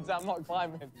never. He'd say, I'm not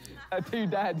climbing. They're too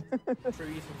dead. True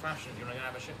Ethan fashion. You're gonna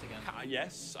have a shift again.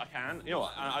 Yes, I can. You know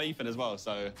what? I'm Ethan as well,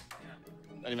 so it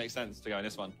only makes sense to go in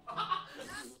this one.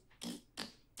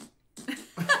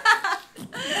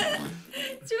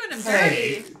 Doing him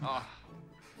Hey. dirty.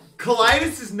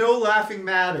 Colitis is no laughing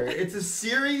matter. It's a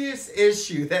serious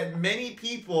issue that many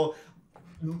people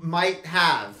might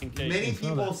have. Many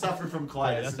people suffer from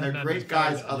colitis, and they're great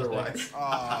guys otherwise.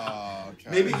 Oh,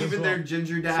 okay. Maybe even their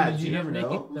ginger dads. You never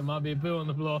know. There might be a poo on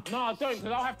the floor. No, I don't,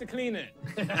 because I'll have to clean it.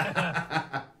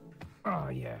 Oh,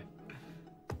 yeah.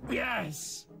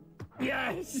 Yes!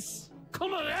 Yes!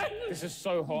 Come on, then! This is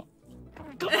so hot.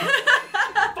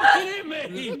 Fucking hit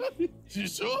me! You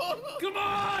sure? Come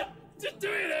on! Just do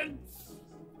it then!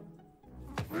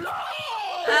 No!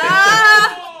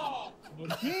 Ah!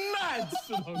 Mad! It's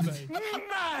a long day.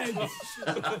 Mad!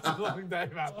 It's a long day,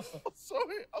 man.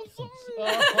 Sorry, I'm sorry.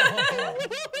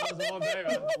 That was a long day,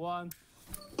 man. 1.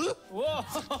 Whoa!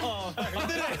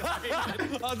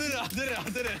 I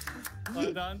did it.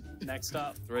 Well done. Next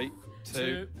up. 3,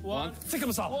 2, 1. Think of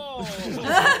us up. Whoa!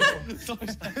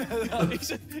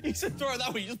 he said throw it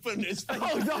that way, you just put it in his face.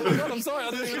 Oh, no, I'm sorry.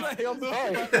 I didn't even I'm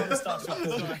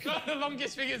sorry. The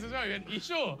longest fingers as well. He went, you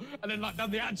sure? And then like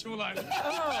done the actual like.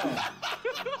 I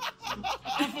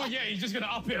thought, yeah, he's just gonna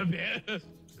up it a bit.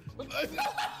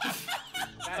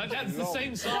 That's the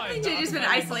same size. I think JJ's been in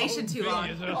isolation too long.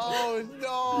 Oh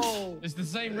no! It's the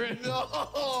same room.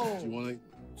 No! Do you want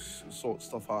to sort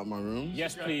stuff out in my room?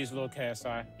 Yes, please, Lord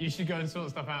KSI. You should go and sort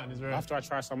stuff out in his room. After I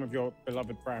try some of your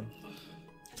beloved pram.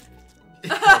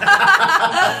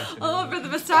 Oh, for the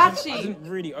I Versace. didn't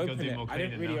really open do it. more I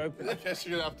didn't cleaning really now. open I it. guess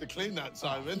you're gonna have to clean that,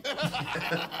 Simon.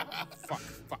 Fuck.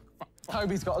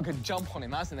 Toby's got a good jump on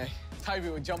him, hasn't he? Toby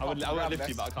would jump up and I would grab lift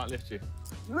you, this. but I can't lift you.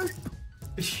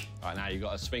 Right, now you've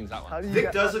got to swing that one. How do you Vic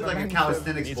get does that look like a momentum?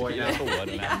 calisthenics You need to boy get now. forward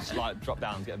and then just like drop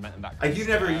down, get momentum back. Like you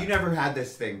never had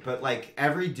this thing, but like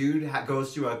every dude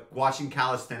goes to a watching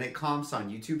calisthenic comps on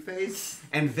YouTube phase,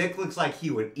 and Vic looks like he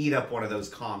would eat up one of those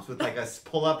comps with like a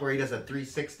pull up where he does a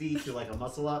 360 to like a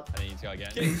muscle up. And then you need to go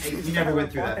again. You never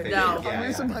went through that phase. No. I'm Yeah,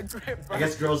 losing yeah. my grip, bro. I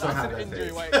guess girls don't That's have an that injury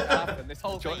phase. waiting to happen. This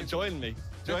whole thing. Join me.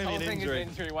 Join me in injury.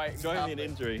 Injury waiting to Join me in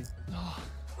happen. injury.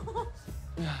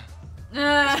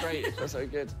 It's great. It feels so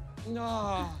good.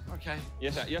 No. Okay.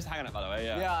 You're just hanging up, by the way.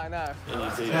 Yeah. Yeah, I know.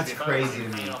 That's crazy to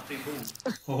me.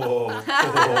 Oh.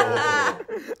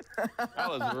 That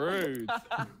was rude.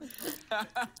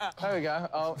 There we go.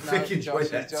 Oh, no. Vic enjoyed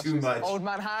that Josh's- too much. Old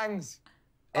man hangs.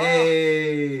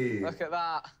 Hey. Look at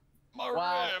that. My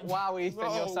Wow, wow, Ethan,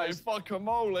 you're so...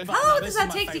 guacamole. How long This does is that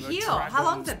my take to favourite heal? How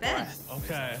long has it been?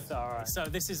 Okay. So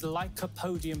this is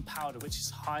lycopodium powder, which is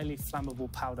highly flammable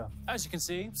powder. As you can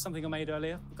see, something I made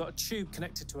earlier. We've got a tube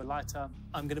connected to a lighter.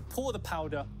 I'm going to pour the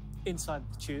powder inside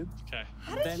the tube. Okay.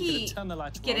 How did Then he gonna turn the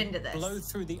lighter get on, into this? blow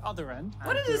through the other end.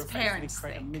 What and did his we'll effectively parents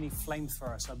create think? a mini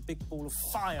flamethrower, so a big ball of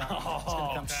fire. It's going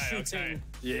to come shooting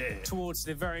towards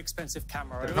the very expensive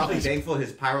camera. They're probably thankful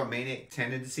his pyromaniac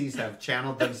tendencies have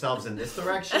channeled themselves in this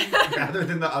direction rather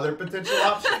than the other potential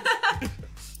options.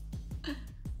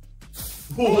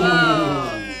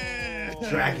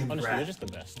 Dragon Honestly, breath. you're just the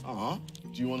best.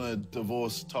 Do you want to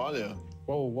divorce Talia?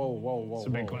 Whoa. It's a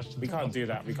big question. We can't do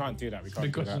that. We can't do that. We can't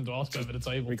Big do question that. to ask over the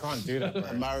table. We can't do that, bro.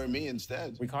 And marry me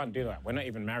instead. We can't do that. We're not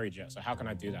even married yet, so how can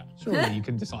I do that? Surely you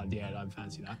can decide, yeah, I don't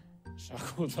fancy that. Shall I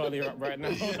call Talia up right now?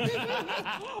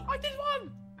 I did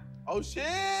one! Oh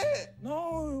shit!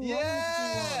 No!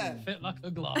 Yeah! Fit like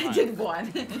a glove. I did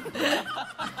one.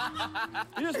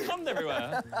 You just cummed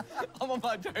everywhere. I'm on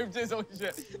my dope jizzle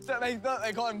shit. So they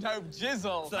call him dope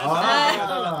jizzle. So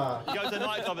Ah. you go to the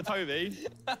nightclub with Toby,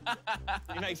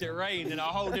 he makes it rain in a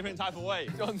whole different type of way.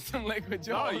 Got some liquid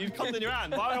gel. No, you've cummed in your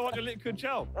hand. Why do I want your liquid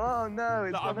gel? Oh no,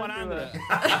 it's Look, I've gone one-handed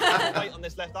everywhere. it. Weight on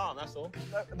this left arm, that's all.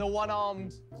 The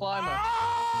one-armed climber.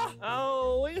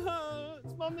 Oh, it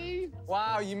hurts, mummy.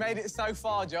 Wow, you made it so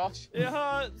far, Josh. It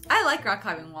hurts. I like rock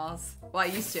climbing walls. Well, I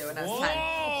used to when I was 10.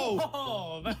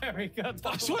 Oh, very good.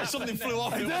 I swear something flew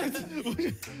off.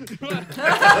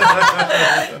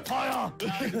 Fire!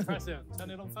 Press it. Turn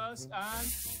it on first, and...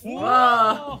 Whoa.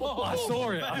 I saw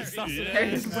it.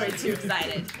 Harry's way too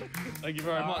excited. Thank you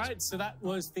very All much. right, so that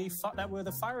was the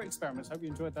fire experiments. Hope you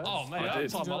enjoyed those. Oh, mate, I that did.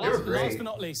 was time of my They were life. great. Last but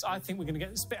not least, I think we're going to get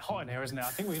it's a bit hot in here, isn't it? I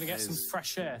think we're going to get some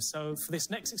fresh air. So for this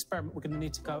next experiment, we're going to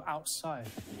need to go outside.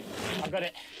 I got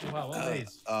it. Well, what are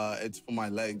these? It's for my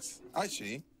legs.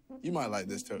 Actually, you might like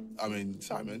this too. I mean,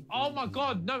 Simon. Oh my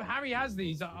god, no, Harry has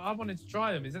these. I wanted to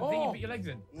try them. Is that the thing you put your legs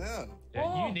in? Yeah.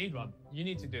 Yeah, you need one. You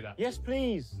need to do that. Yes,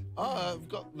 please. I've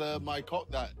got my cock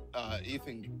that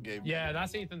Ethan gave me. Yeah,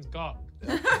 that's Ethan's cock.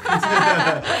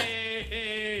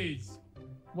 Please.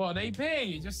 What, an EP?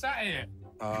 You just sat here.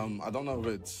 I don't know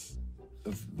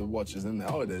if the watch is in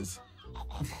there. Oh, it is.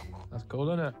 That's cool,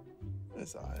 isn't it?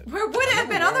 It's alright. Where would it have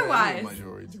been otherwise? My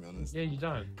jewelry, to be honest. Yeah, you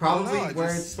don't. Probably No, where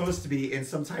just- it's supposed to be, in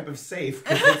some type of safe,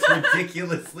 because it's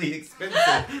ridiculously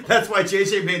expensive. That's why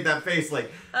JJ made that face like,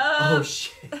 oh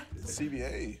shit.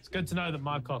 CBA. It's good to know that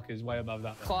my cock is way above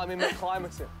that. Climbing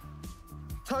McClimatin.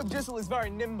 Tobe Jizzle is very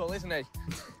nimble, isn't he?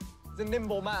 He's a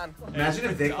nimble man. Imagine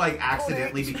if Vic like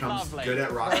accidentally becomes Lovely. good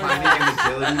at rock climbing and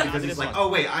agility because he's like, oh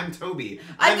wait, I'm Toby.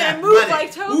 I'm gonna athletic. move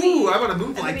like Toby. Ooh, I want to move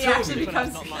And like then he actually Toby.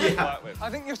 becomes. Yeah. I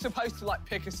think you're supposed to like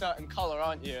pick a certain colour,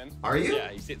 aren't you? And Are you?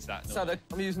 Yeah, he sits that. so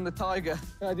I'm using the tiger.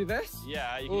 Can I do this?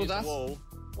 Yeah, you can Oh, use the that's- wall.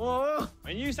 Oh. I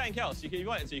mean, use something else. If you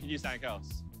wanted to, you could use something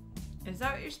else. Is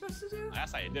that what you're supposed to do?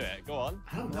 That's how you do it. Go on.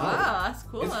 I don't know. Wow, that's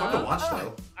cool. It's fun to watch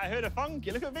though. I heard a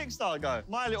funky. Look at Vic Star go.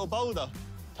 My little boulder.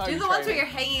 Do the ones where you're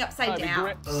hanging upside down.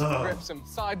 Grips them.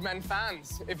 Sidemen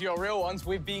fans, if you're real ones,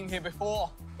 we've been here before.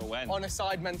 But when? On a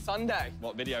Sidemen Sunday.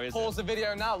 What video is Pause the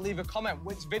video now, leave a comment.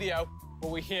 Which video were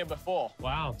we here before?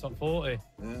 Wow, top 40.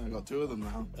 Yeah, I got 2 of them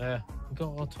now. Yeah, we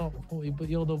got our top 40, but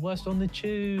you're the worst on the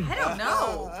tube. I don't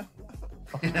know.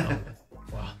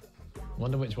 Wow.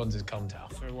 Wonder which one's his cum towel.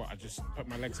 So what? I just put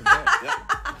my legs in bed. Yeah.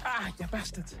 Ah, you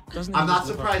bastard. I'm not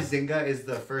surprised Zynga is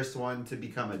the first one to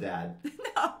become a dad.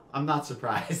 No. I'm not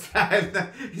surprised.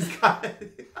 He's got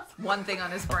one thing on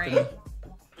his brain.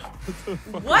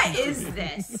 What is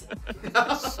this?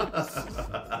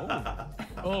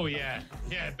 Oh yeah,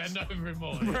 bend over and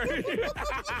more.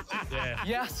 Yeah.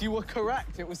 Yes, you were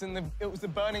correct. It was the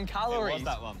burning calories. It was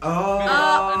that one. Oh. And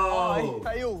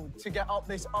I failed to get up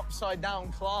this upside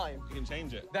down climb. You can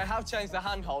change it. They have changed the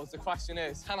handholds. The question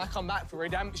is, can I come back for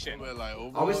redemption? We're like,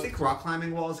 I always think rock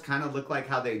climbing walls kind of look like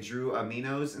how they drew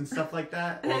aminos and stuff like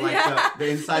that, or like the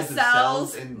insides of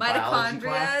cells in biology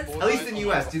class. At least in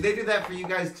U.S. Do they do that for you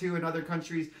guys too? In other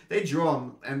countries, they draw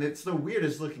them, and it's the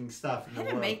weirdest looking stuff in the I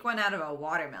had world. to make one out of a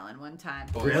watermelon one time.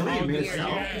 Really? You made it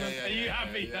Are yourself? you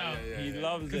happy now? He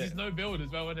loves Because it's no build as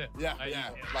well, isn't it? Yeah.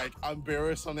 Like, I'm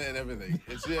beerus on it and everything.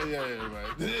 It's,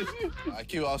 right. I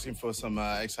keep asking for some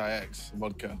XIX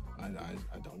vodka. I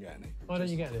don't get any. Why don't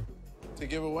you get it? To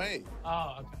give away.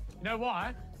 Oh, okay. You know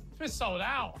why? It's been sold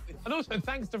out. And also,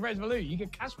 thanks to Red Balloon, you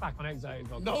get cash back on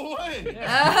XA. No way!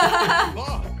 Yeah.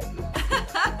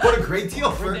 What a great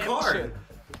deal for a card.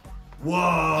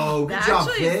 Whoa, good That job,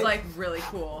 actually Vic. is like really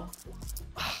cool.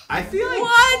 I feel like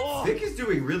What? Vic is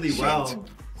doing really well.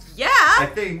 Yeah. I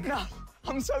think. No,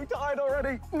 I'm so tired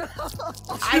already. No.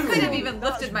 I could have even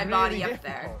lifted my body up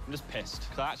there. I'm just pissed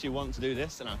because I actually want to do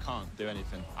this and I can't do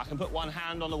anything. I can put one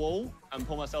hand on the wall and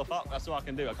pull myself up. That's all I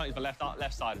can do. I can't use my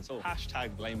left side at all.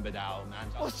 Hashtag blame Vidal, man.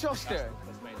 What's Josh doing?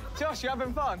 Josh, you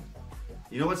having fun?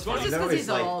 You know what's funny just though? 'cause Is he's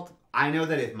like old. I know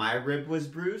that if my rib was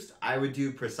bruised, I would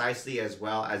do precisely as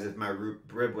well as if my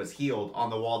rib was healed on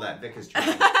the wall that Vic is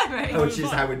trying. Right. Which is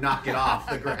I would knock it off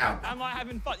the ground. Am I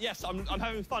having fun? Yes, I'm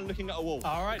having fun looking at a wall.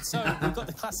 All right, so we've got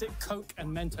the classic Coke and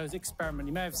Mentos experiment.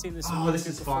 You may have seen this. Oh, this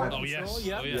is before. fun. Oh, yes.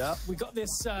 Yeah. Oh, yes. We got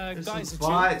this is guys.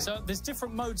 fun. So there's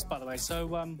different modes, by the way. So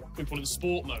We call it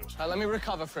sport mode. Let me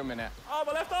recover for a minute. Oh,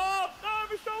 my left arm! No,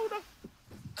 my shoulder!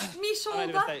 Me I made a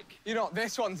shoulder. mistake. You know,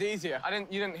 this one's easier.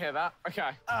 You didn't hear that.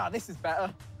 Okay. This is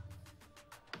better.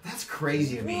 That's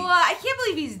crazy to me. Well, I can't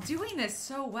believe he's doing this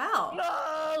so well.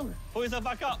 No! Pull yourself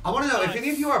back up. I want to know if any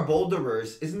of you are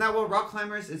boulderers. Isn't that what rock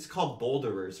climbers? It's called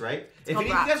boulderers, right? If called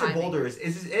any of you guys rock are climbing. boulderers,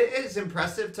 is it as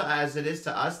impressive as it is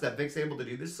to us that Vic's able to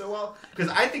do this so well?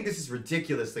 Because I think this is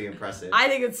ridiculously impressive. I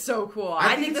think it's so cool.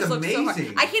 I think this it's looks so hard.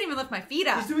 amazing. I can't even lift my feet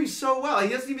up. He's doing so well. He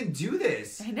doesn't even do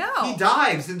this. I know. He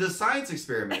dives and does science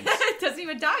experiments. Doesn't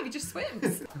even dive. He just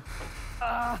swims.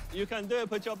 You can do it.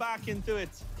 Put your back into it.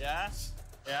 Yeah?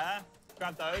 Yeah?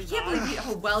 Grab those. I can't believe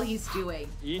how well he's doing.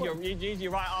 You use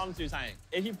your right arm to do something.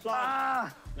 If you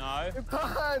plant... No.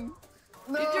 Pan!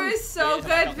 No! You're doing so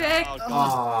good, Vic. Oh,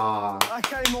 God. Aww. I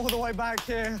came all the way back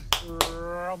here.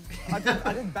 I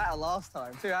did better last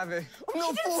time. Too heavy. I'm not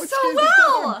You did 14 so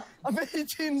well. stone. I'm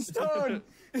 18 stone.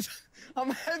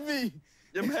 I'm heavy.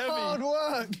 I'm It's heavy. hard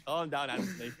work. Calm down,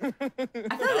 Anthony. I feel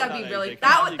like that'd be really.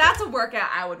 That's a workout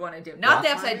I would want to do. Not Rock the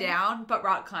upside climbing? down, but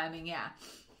rock climbing. Yeah.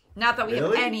 Not that we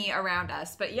Really? have any around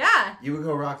us, but yeah. You would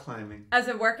go rock climbing. As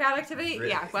a workout activity,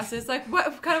 Really? yeah. Wes is like,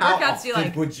 what kind of How workouts do you often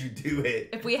like? would you do it?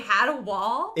 If we had a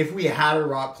wall, If we had a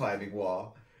rock climbing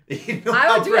wall. You know I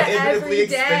how would do it prohibitively every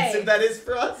day. expensive that is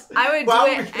for us? I would Why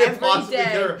do would it we get every possibly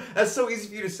day. go- That's so easy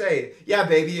for you to say. Yeah,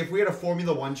 baby, if we had a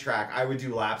Formula One track, I would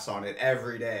do laps on it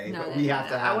every day. But we have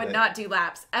to have I would it. not do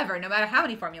laps ever, no matter how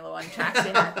many Formula One tracks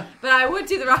they had. But I would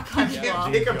do the rock climbing You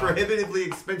wall. can't pick a prohibitively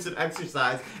expensive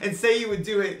exercise and say you would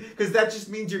do it because that just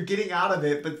means you're getting out of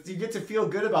it, but you get to feel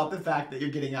good about the fact that you're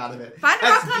getting out of it. Find a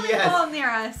That's rock climbing BS. wall near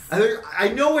us. I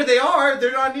know where they are.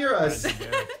 They're not near us.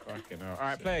 All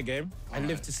right, play a game. I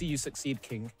live to see you succeed,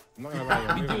 King. I'm not gonna lie,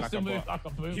 you're moving like a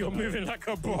bot. You're moving like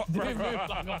a bot, bro.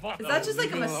 Is that just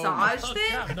like a massage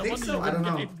thing? I think so. I don't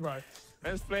know.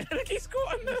 Let's play. Look, he's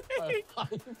caught on the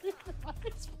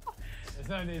There's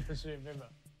no need for shooting Vimmer.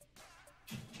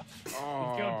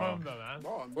 Oh. Good Pumba,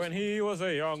 man. When he was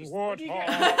a young warthog.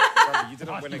 Brother, you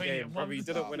didn't win a game. Brother, you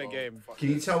didn't win a game. Can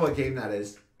you tell what game that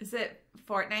is? Is it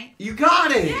Fortnite? You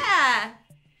got it! Yeah.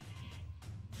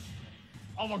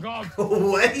 Oh my God.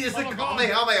 What? Is the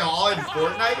Kamehameha in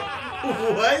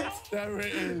Fortnite? What? There it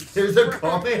is. There's a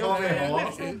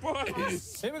Kamehameha?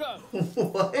 Here we go.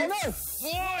 What?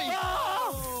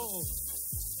 Oh,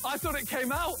 no. I thought it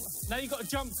came out. Now you got to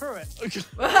jump through it.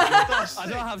 I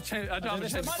don't have change. I don't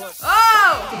have change.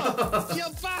 Oh! You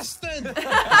bastard!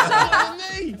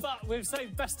 But we've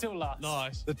saved best till last.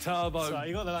 Nice. The turbo. Sorry,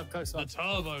 you got the lab coat on. The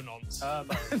turbo nonce.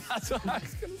 Turbo. That's what I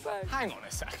was going to say. Hang on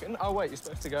a second. Oh, wait, you're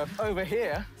supposed to go over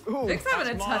here. Ooh. Vic's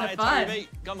having a ton of My fun. Toby.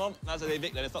 Come on. That's a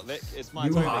Vic then. It's not Vic. It's my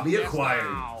New Toby. hobby acquired.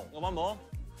 Got one more.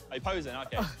 Are you posing?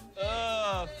 Okay.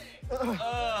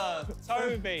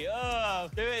 Toby.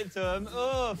 Do it to him.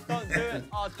 Don't do it.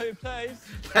 Oh, 2 plays.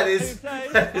 That is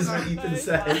what Ethan plays.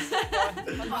 says.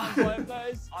 5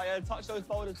 plays. I touch those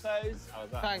boulder toes. How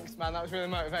was that? Thanks, man. That was really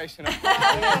motivational.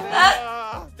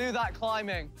 Do that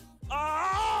climbing.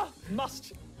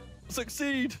 Must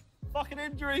succeed. Fucking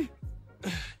injury.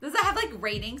 Does it have like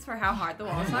ratings for how hard the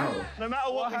walls are? No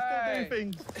matter what, we still do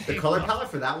things. The color palette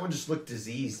for that one just looked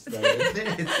diseased, though, isn't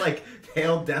it? It's like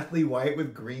pale, deathly white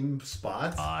with green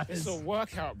spots. It's a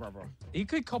workout, brother. He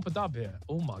could cop a dub here.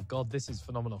 Oh my god, this is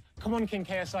phenomenal. Come on, King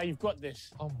KSI, you've got this.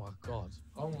 Oh my god.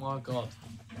 Oh my god.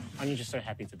 And you're just so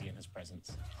happy to be in his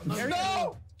presence.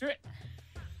 No! Do it.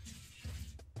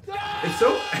 It's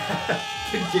so...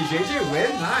 Did JJ win?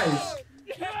 Nice.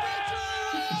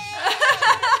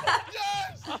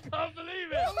 I can't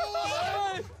believe it!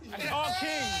 And our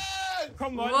king!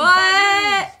 Come on! What?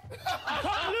 I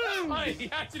can't lose!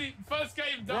 He actually, first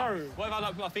game done. Bro, what if I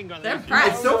knock my finger on the They're left? proud.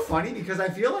 It's so funny because I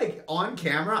feel like on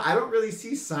camera, I don't really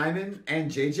see Simon and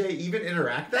JJ even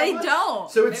interact that They much. don't.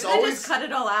 So it's Maybe they always... just cut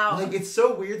it all out. Like, it's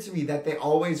so weird to me that they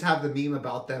always have the meme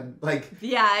about them. Like...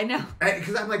 Yeah, I know.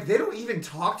 Because I'm like, they don't even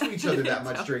talk to each other that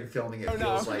much during filming, it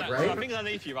feels like, My right? finger's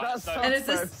underneath you, right? So, And is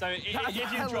this... so if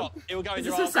you drop, it will go in Is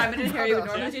your this arm. what Simon and Harry would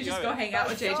normally do? Just go hang out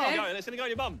with Keep JJ? going. It's going to go in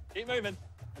your bum. Keep moving.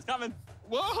 It's coming.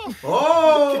 Whoa!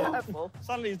 Oh!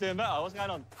 Suddenly he's doing better. What's going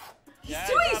on? He's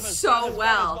doing so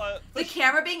well. The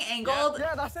camera being angled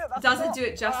Yeah, that's it. doesn't do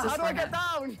it justice How do for I get him.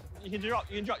 down? You can drop,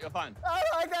 you're fine. How do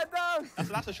I get down?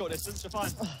 That's a short distance, you're fine.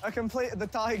 I completed the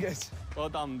Tigers. Well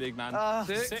done, big man.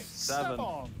 6, 7.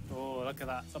 Oh, look at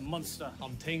that. It's a monster.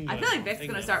 I'm tingling. I feel like Vic's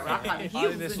gonna start rock climbing. He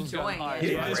was enjoying it.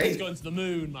 Yeah, This great. one's going to the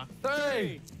moon, man.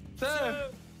 3, 2,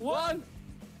 1.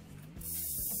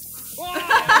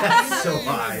 That's so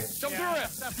high. Jump through it.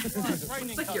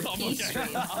 It's like your pee stream.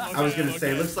 I was gonna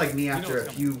say, it looks like me after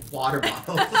a few water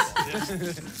bottles.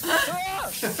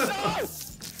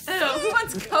 Ew, who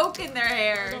wants Coke in their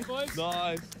hair?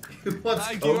 Nice. Who wants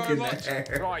Thank you Coke very in much. their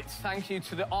hair? Right, thank you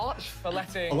to the Arch for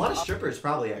letting A lot of strippers,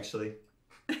 probably, actually.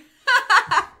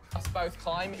 us both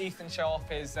climb. Ethan show off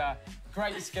his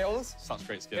great skills. Such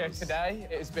great Here skills. today.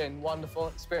 It has been wonderful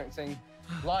experiencing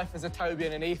life as a Toby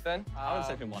and an Ethan. I would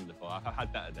say it's been wonderful. I've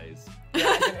had better days.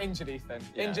 Yeah, it's an injured Ethan.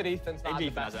 Yeah. Injured Ethan's not Injured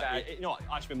had the best Ethan has day. You know what?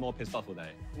 I should have been more pissed off all day.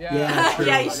 Yeah, true.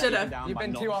 Yeah, you should have. You've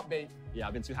been too upbeat. Yeah,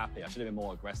 I've been too happy. I should have been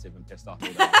more aggressive and pissed off all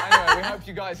day. Anyway, we hope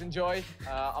you guys enjoy.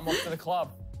 I'm off to the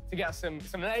club to get some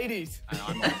ladies. And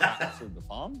I'm off back to the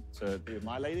farm to be with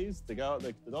my ladies, to go out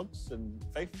with the dogs and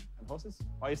Faith and horses.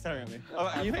 Why are you staring at me?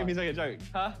 Oh, you think me to make a joke?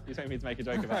 Huh? You think me to make a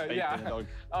joke about Faith Yeah. and the dog?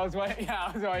 I was waiting. Yeah,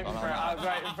 I was waiting for it. I was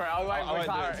waiting for it. I was waiting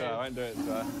for clarity. I won't do it to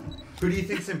her. Who do you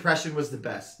think's impression was the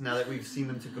best, now that we've seen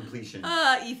them to completion?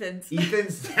 Ethan's.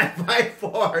 Ethan's by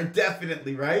far,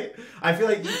 definitely, right? I feel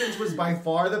like Ethan's was by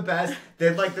far the best.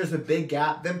 Then, like, there's a big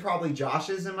gap. Then probably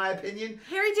Josh's, in my opinion.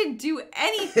 Harry didn't do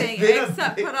anything Then a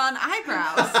except big- put on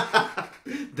eyebrows.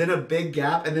 Then a big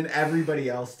gap, and then everybody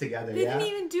else together, They yeah? didn't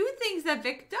even do things that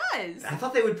Vic does. I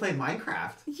thought they would play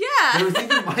Minecraft. Yeah. There was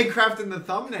even Minecraft in the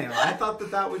thumbnail. I thought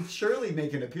that would surely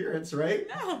make an appearance, right?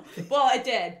 No. Well, it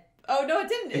did. Oh, no, it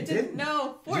didn't. It didn't.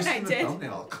 No, Just in Fortnite the did.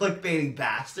 thumbnail. Clickbaiting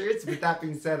bastards. With that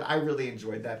being said, I really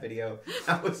enjoyed that video.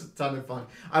 That was a ton of fun.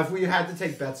 If we had to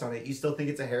take bets on it, you still think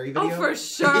it's a Harry video? Oh, for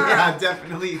sure. Yeah,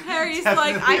 definitely. Harry's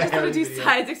definitely like, I a just want Harry to do video.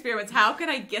 science experiments. How can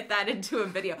I get that into a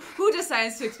video? Who does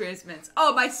science experiments?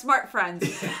 Oh, my smart friends.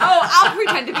 Oh, I'll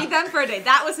pretend to be them for a day.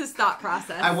 That was his thought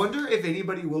process. I wonder if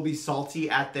anybody will be salty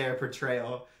at their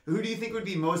portrayal. Who do you think would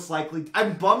be most likely?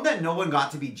 I'm bummed that no one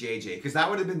got to be JJ, because that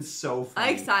would have been so funny.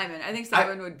 I like Simon. I think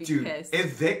Simon would be Dude, pissed.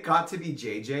 if Vic got to be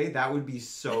JJ, that would be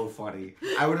so funny.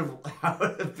 I would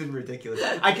have been ridiculous.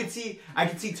 I could see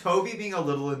Toby being a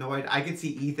little annoyed. I could see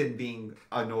Ethan being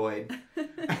annoyed.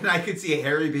 And I could see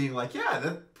Harry being like, yeah,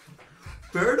 that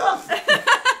fair enough.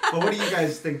 But what do you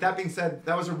guys think? That being said,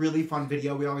 that was a really fun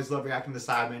video. We always love reacting to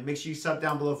Sidemen. Make sure you sub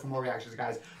down below for more reactions,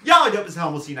 guys. Y'all are dope as hell,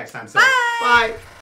 and we'll see you next time. So, bye.